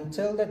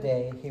until the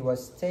day he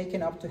was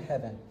taken up to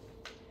heaven,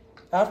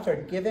 after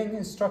giving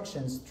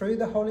instructions through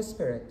the Holy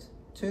Spirit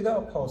to the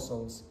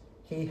apostles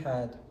he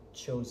had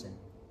chosen.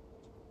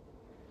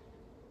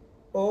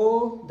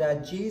 All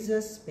that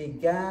Jesus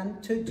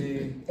began to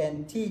do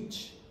and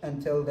teach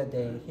until the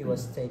day he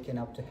was taken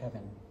up to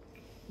heaven.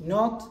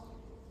 Not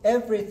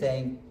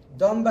everything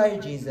done by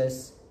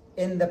Jesus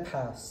in the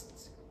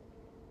past.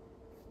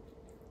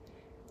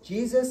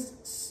 Jesus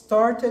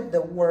started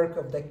the work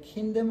of the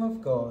kingdom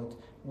of God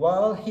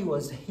while he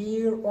was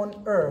here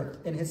on earth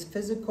in his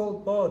physical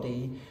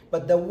body,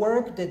 but the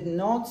work did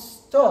not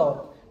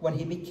stop when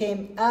he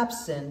became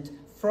absent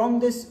from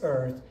this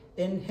earth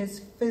in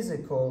his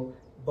physical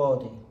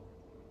body.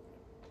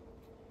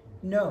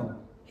 No,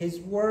 his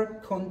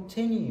work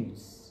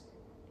continues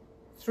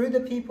through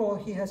the people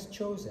he has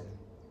chosen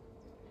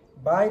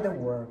by the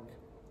work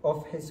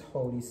of his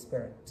Holy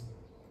Spirit.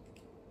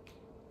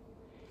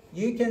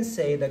 You can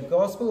say the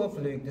Gospel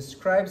of Luke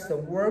describes the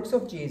works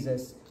of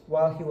Jesus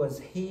while he was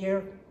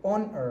here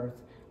on earth,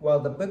 while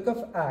the book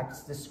of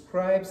Acts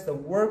describes the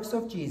works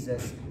of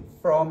Jesus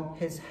from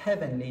his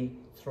heavenly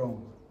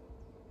throne.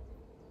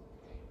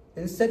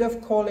 Instead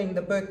of calling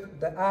the book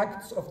the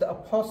Acts of the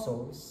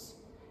Apostles,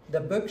 the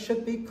book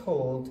should be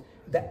called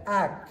the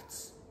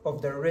Acts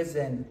of the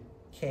Risen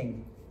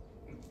King.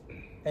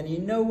 And you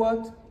know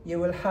what? You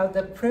will have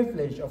the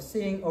privilege of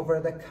seeing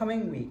over the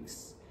coming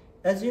weeks,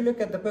 as you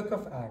look at the book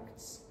of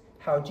Acts,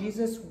 how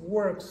Jesus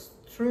works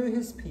through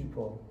his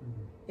people,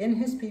 in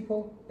his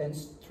people and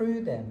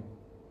through them,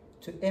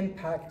 to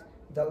impact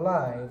the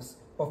lives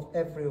of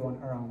everyone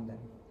around them.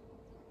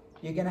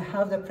 You're going to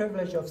have the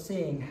privilege of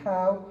seeing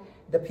how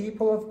the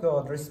people of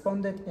God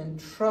responded in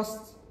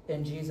trust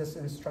in Jesus'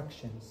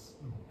 instructions,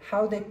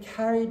 how they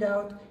carried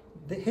out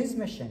his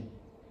mission,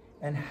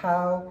 and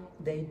how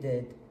they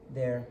did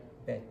their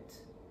bit.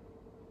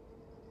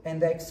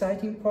 And the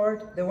exciting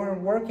part, they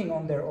weren't working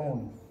on their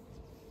own.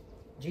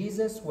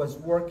 Jesus was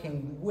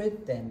working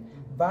with them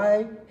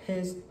by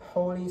his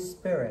Holy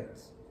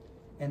Spirit,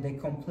 and they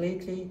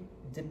completely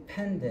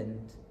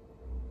dependent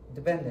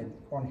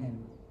on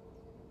him.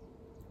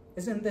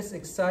 Isn't this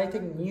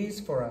exciting news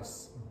for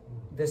us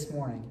this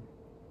morning?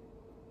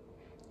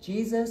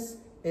 Jesus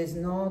is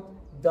not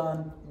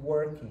done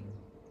working.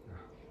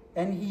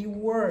 And he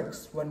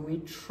works when we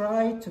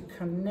try to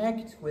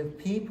connect with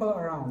people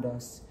around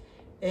us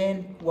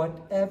in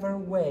whatever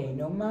way,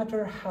 no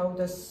matter how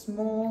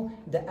small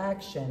the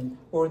action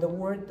or the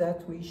word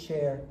that we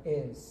share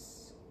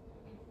is.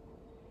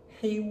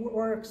 He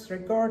works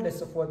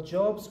regardless of what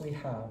jobs we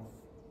have.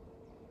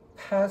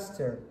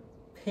 Pastor,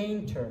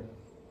 painter,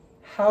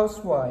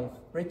 housewife,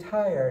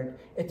 retired,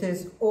 it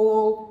is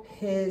all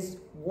his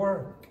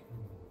work.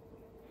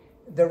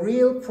 The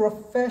real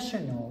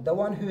professional, the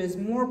one who is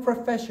more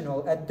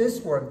professional at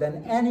this work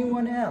than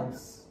anyone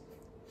else,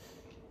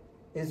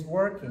 is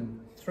working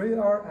through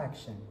our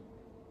action.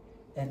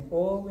 And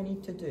all we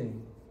need to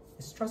do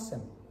is trust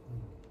him.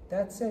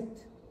 That's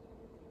it.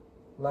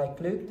 Like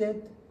Luke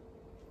did,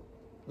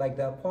 like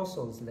the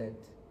apostles did,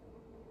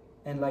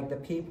 and like the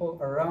people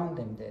around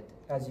him did,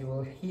 as you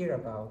will hear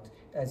about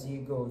as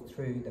you go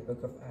through the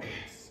book of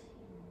Acts.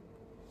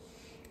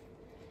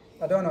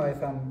 I don't know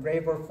if I'm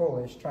brave or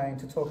foolish trying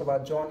to talk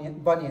about John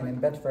Bunyan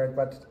in Bedford,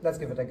 but let's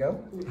give it a go.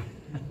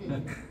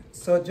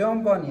 So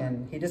John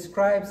Bunyan, he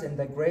describes in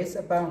The Grace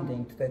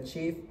Abounding to the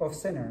Chief of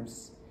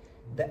Sinners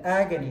the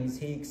agonies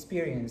he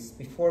experienced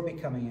before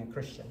becoming a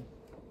Christian.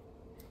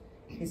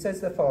 He says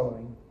the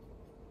following: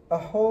 a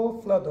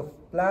whole flood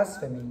of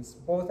blasphemies,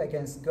 both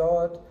against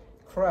God,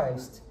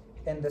 Christ,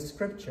 and the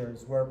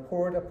Scriptures were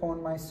poured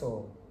upon my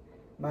soul,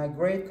 my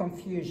great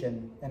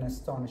confusion and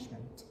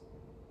astonishment.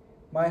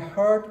 My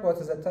heart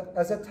was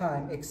at a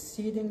time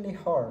exceedingly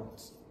hard.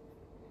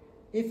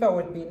 If I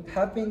would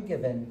have been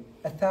given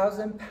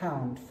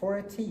 £1,000 for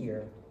a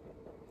tear,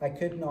 I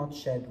could not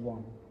shed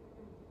one.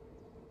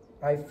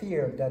 I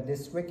feared that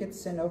this wicked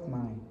sin of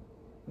mine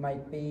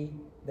might be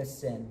the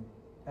sin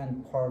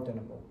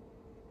unpardonable.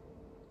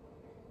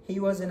 He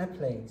was in a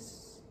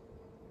place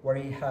where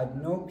he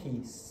had no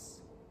peace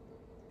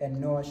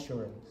and no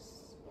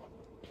assurance.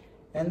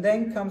 And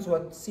then comes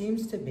what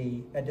seems to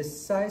be a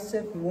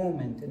decisive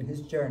moment in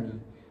his journey,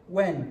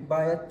 when,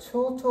 by a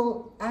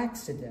total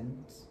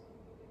accident,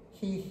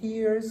 he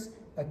hears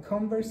a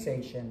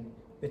conversation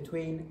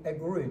between a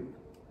group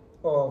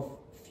of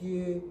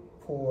few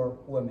poor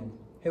women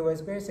who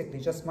was basically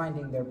just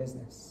minding their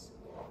business.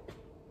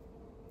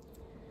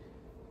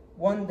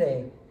 One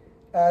day,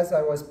 as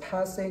I was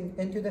passing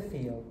into the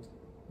field,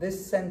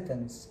 this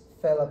sentence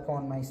fell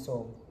upon my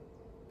soul.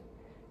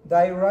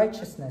 Thy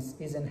righteousness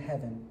is in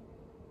heaven.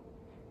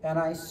 And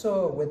I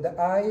saw with the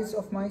eyes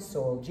of my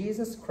soul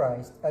Jesus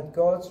Christ at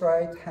God's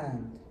right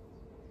hand.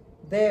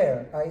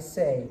 There, I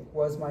say,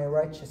 was my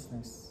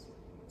righteousness,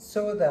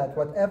 so that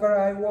whatever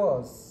I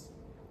was,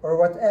 or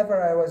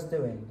whatever I was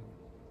doing,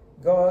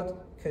 God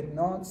could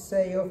not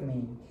say of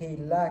me, he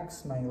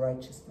lacks my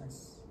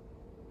righteousness,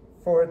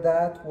 for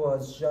that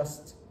was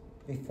just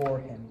before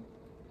him.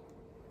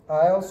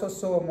 I also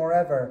saw,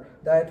 moreover,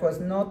 that it was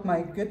not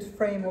my good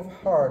frame of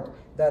heart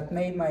that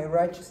made my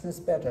righteousness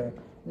better,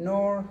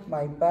 nor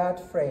my bad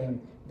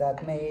frame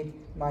that made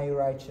my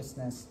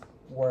righteousness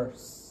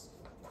worse.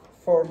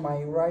 For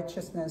my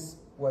righteousness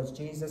was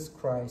Jesus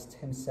Christ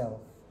himself,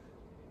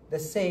 the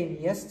same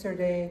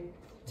yesterday,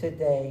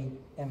 today,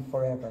 and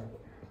forever.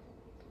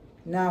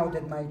 Now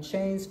did my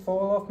chains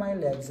fall off my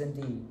legs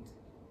indeed.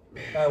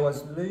 I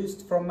was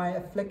loosed from my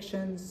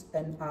afflictions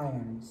and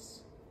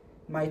irons.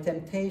 My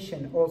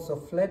temptation also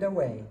fled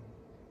away,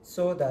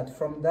 so that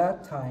from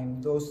that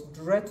time those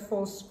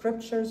dreadful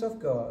scriptures of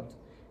God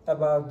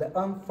about the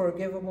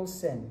unforgivable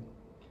sin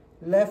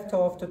left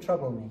off to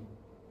trouble me.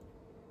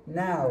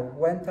 Now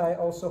went I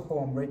also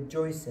home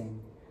rejoicing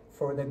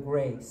for the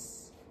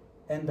grace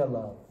and the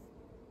love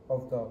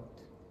of God.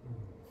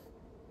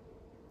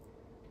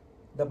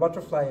 The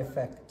butterfly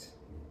effect.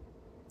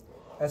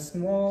 A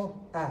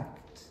small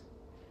act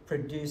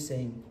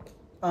producing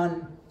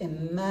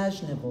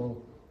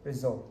unimaginable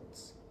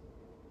results.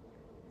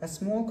 A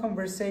small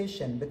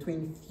conversation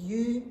between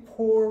few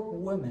poor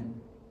women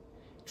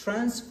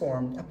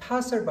transformed a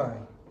passerby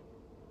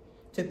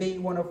to be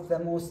one of the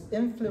most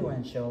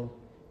influential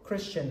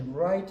Christian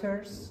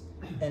writers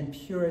and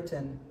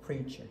Puritan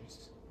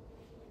preachers.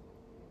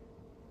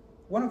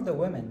 One of the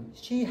women,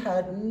 she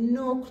had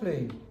no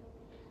clue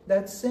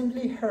that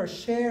simply her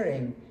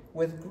sharing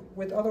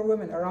with other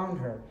women around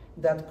her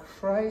that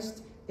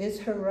Christ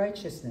is her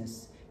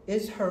righteousness,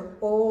 is her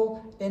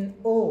all in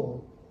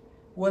all,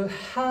 will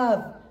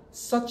have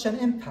such an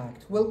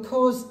impact, will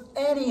cause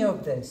any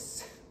of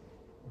this.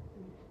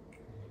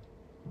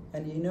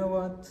 And you know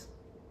what?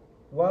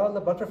 While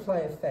the butterfly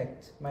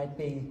effect might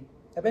be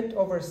a bit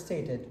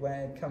overstated when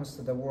it comes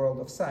to the world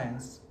of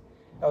science,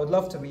 I would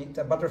love to meet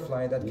a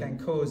butterfly that can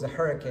cause a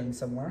hurricane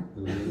somewhere.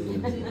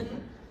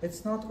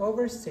 It's not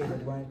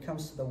overstated when it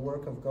comes to the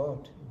work of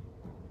God.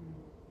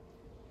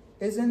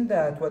 Isn't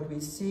that what we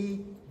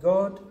see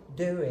God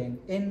doing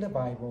in the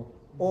Bible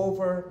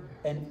over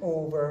and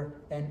over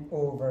and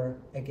over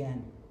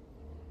again?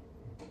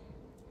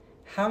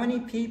 How many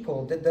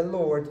people did the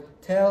Lord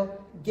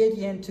tell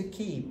Gideon to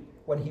keep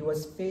when he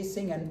was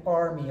facing an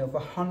army of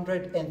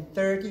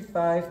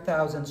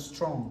 135,000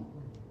 strong?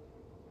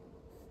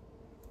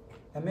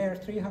 A mere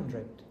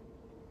 300.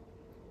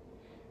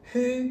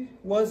 Who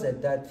was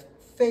it that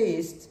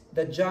faced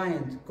the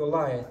giant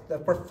Goliath, the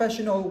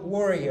professional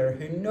warrior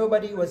who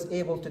nobody was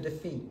able to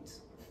defeat?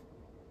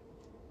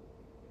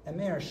 A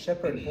mere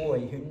shepherd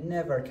boy who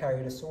never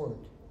carried a sword.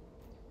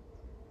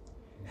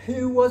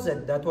 Who was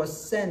it that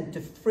was sent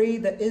to free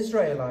the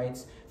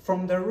Israelites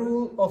from the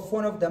rule of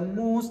one of the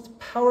most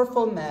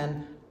powerful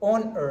men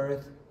on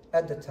earth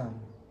at the time?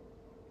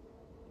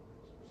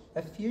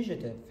 A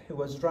fugitive who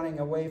was running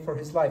away for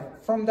his life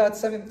from that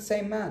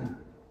same man.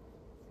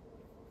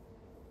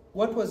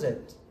 What was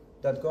it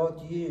that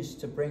God used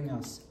to bring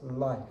us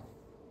life?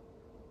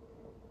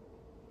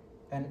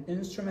 An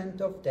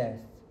instrument of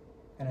death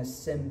and a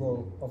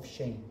symbol of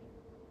shame.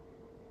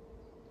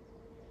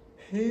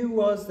 Who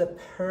was the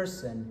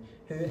person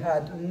who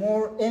had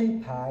more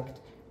impact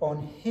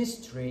on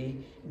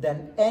history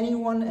than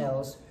anyone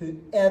else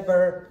who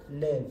ever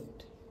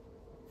lived?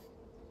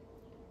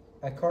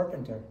 A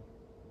carpenter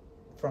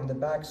from the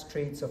back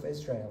streets of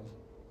Israel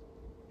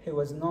who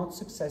was not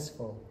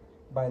successful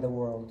by the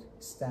world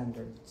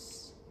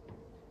standards.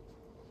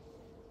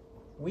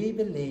 We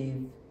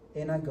believe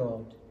in a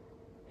God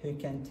who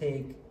can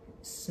take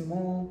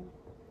small,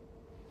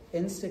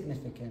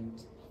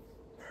 insignificant,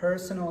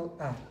 personal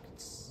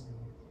acts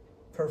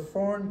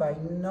performed by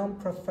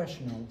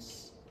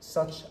non-professionals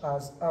such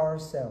as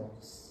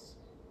ourselves.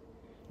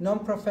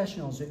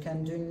 Non-professionals who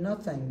can do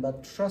nothing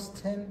but trust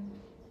him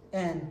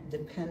and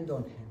depend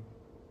on him.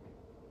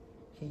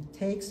 He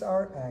takes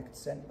our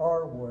acts and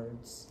our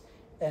words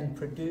and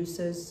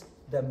produces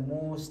the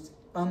most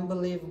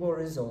unbelievable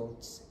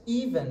results,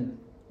 even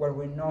where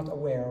we're not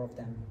aware of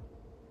them.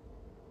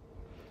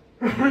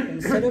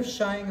 Instead of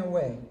shying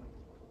away,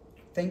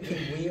 thinking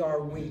we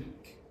are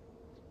weak,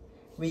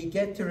 we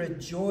get to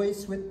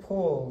rejoice with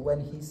Paul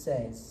when he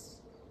says,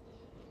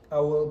 I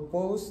will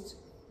boast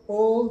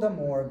all the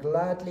more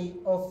gladly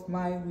of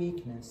my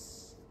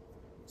weakness,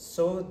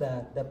 so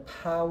that the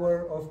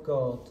power of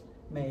God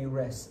may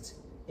rest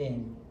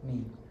in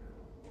me.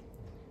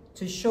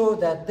 To show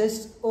that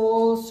this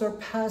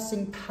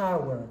all-surpassing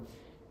power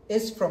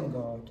is from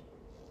God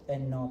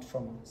and not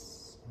from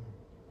us.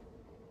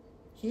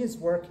 He is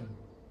working.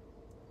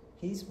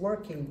 He's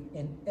working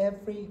in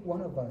every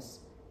one of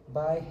us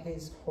by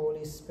his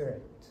Holy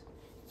Spirit.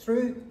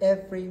 Through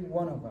every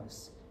one of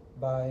us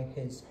by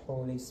his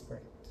Holy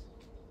Spirit.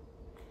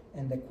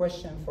 And the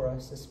question for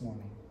us this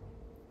morning,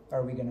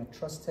 are we going to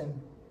trust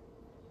him,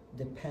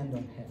 depend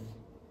on him,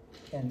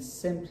 and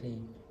simply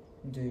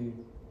do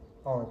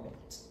our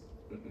bit?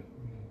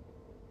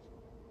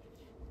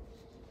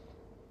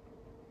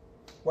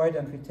 Why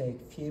don't we take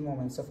a few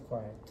moments of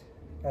quiet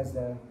as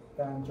the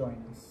band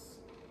join us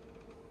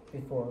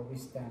before we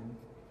stand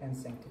and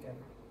sing together.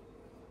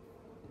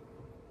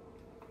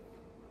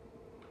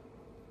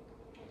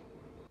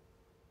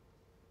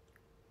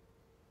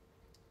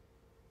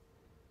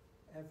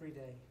 Every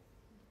day,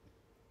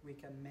 we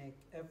can make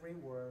every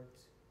word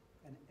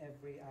and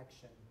every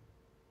action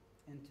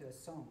into a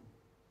song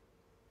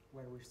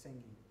where we're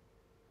singing,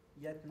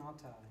 "Yet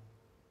not I,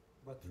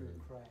 but through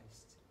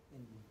Christ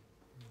in me."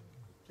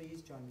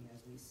 Please join me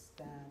as we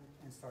stand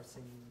and start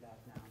singing that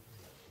now.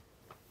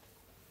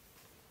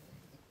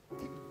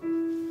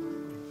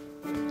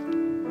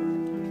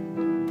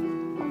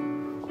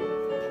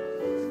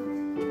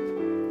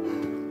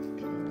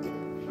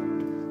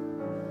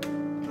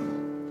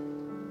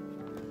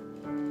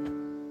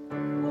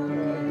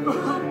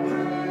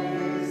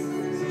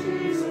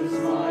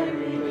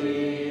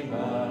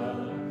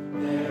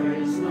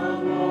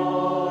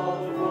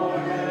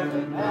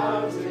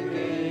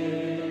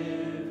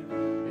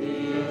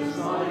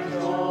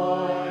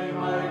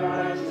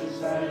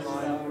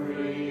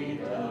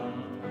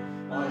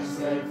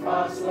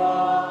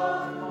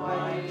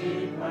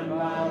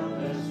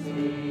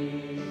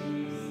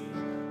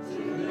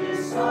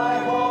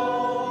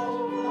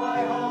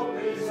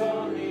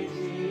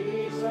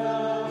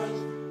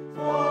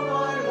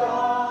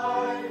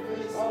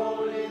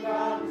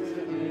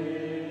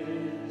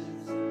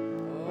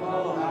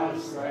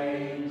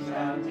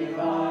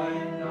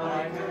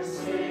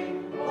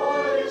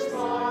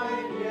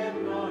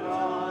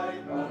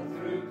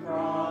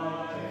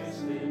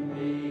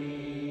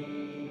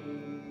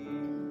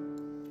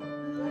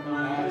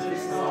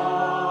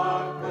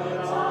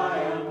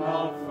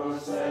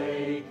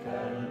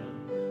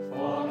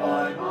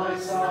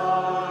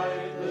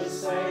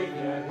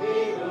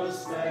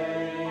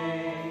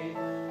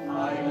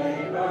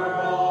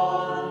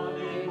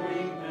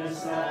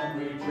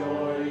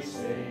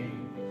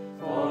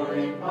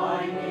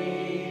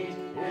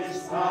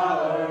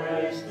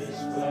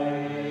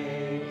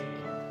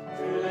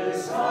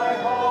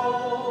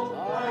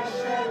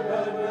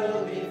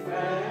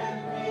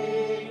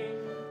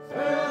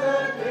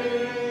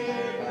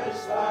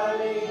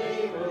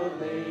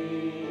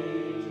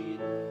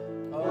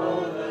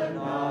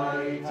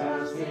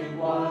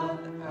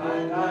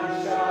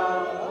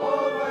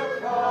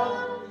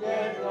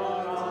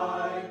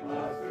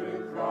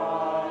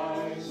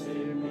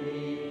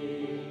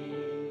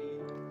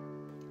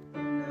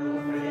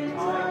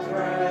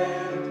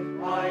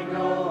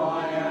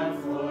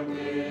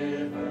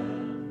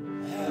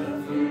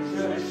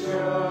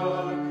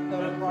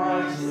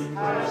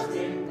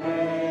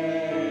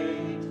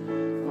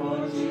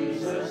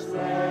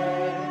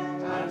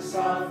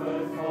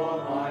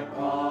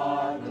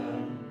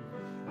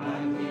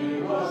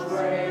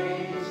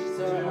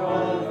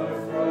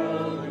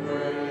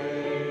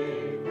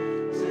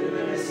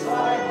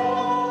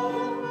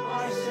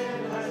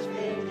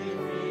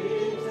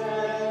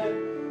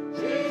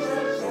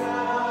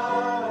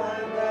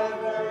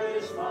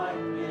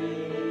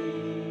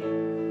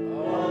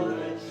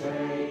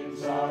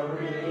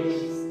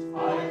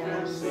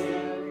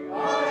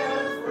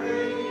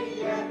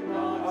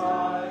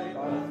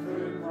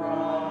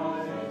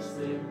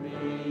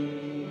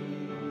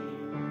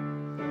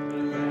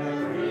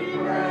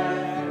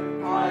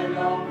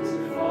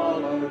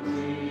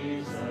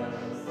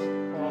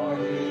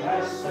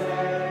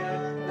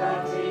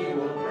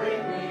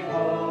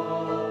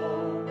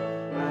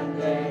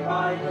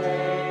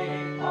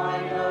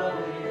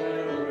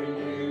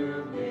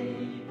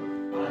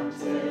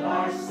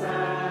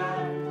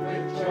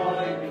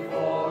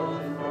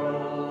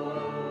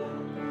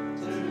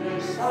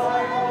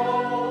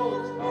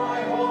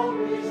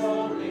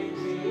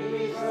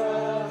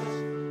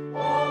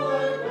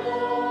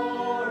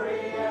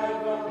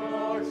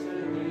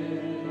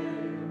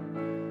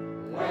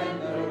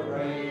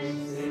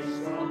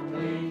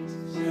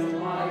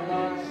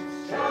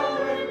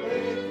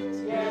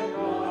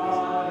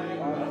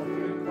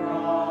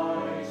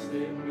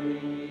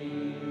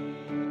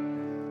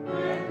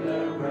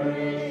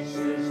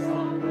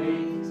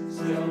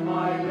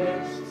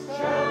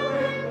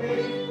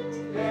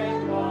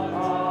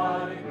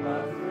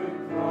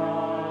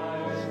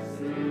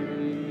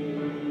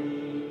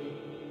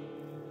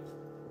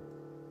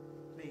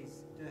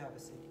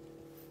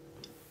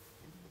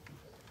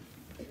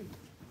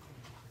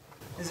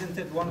 Isn't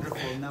it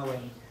wonderful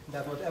knowing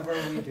that whatever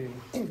we do,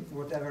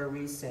 whatever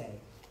we say,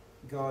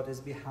 God is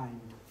behind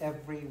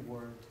every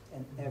word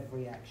and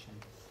every action,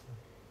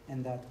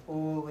 and that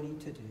all we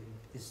need to do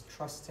is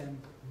trust Him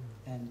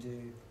and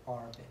do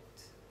our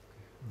bit.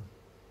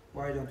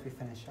 Why don't we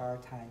finish our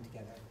time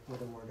together with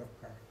a word of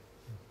prayer?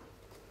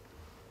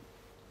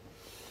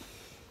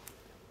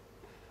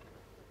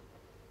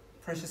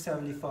 Precious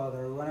Heavenly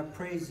Father, we want to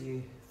praise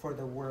You for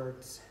the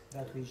words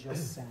that we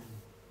just sang.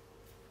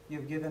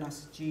 You've given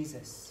us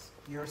Jesus,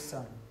 Your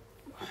Son,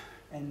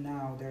 and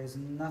now there is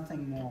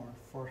nothing more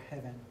for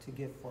heaven to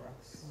give for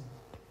us.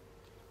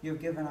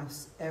 You've given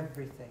us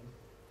everything,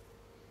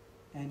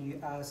 and You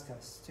ask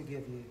us to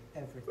give You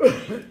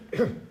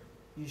everything.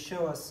 You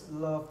show us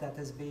love that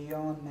is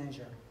beyond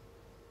measure,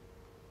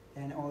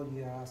 and all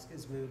You ask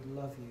is we would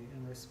love You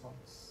in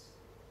response.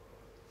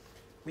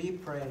 We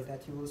pray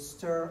that You will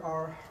stir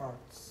our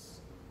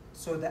hearts,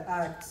 so the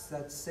acts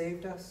that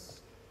saved us,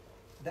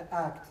 the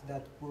act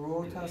that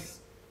brought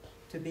us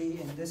to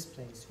be in this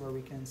place where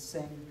we can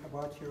sing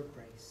about Your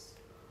grace,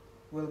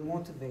 will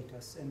motivate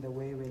us in the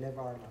way we live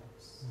our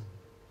lives.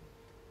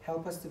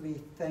 Help us to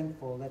be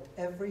thankful that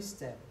every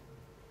step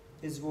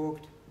is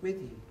walked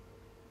with You,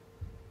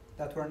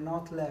 that we're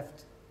not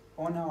left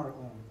on our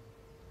own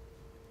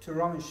to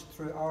rummage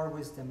through our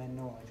wisdom and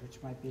knowledge,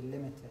 which might be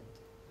limited,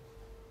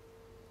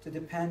 to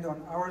depend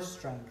on our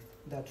strength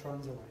that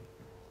runs away.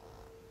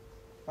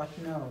 But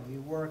no,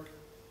 You work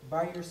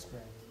by Your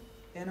Spirit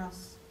in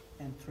us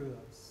and through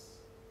us,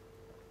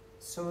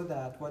 so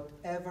that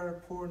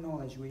whatever poor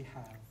knowledge we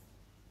have,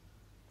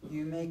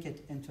 You make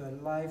it into a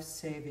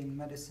life-saving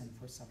medicine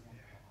for someone.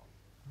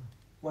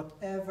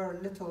 Whatever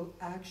little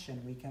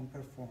action we can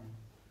perform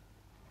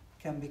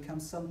can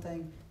become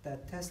something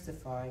that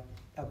testifies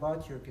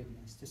about Your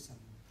goodness to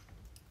someone.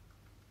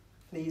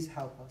 Please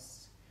help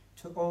us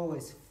to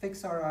always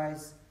fix our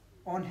eyes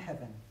on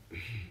heaven,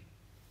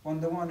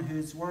 on the one who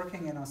is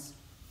working in us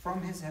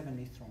from His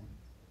heavenly throne.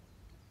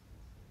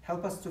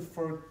 Help us to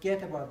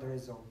forget about the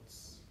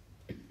results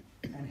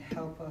and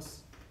help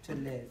us to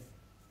live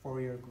for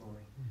Your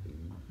glory.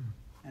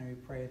 And we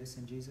pray this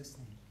in Jesus'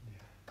 name.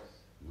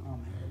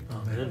 Amen.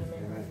 Amen.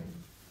 Amen.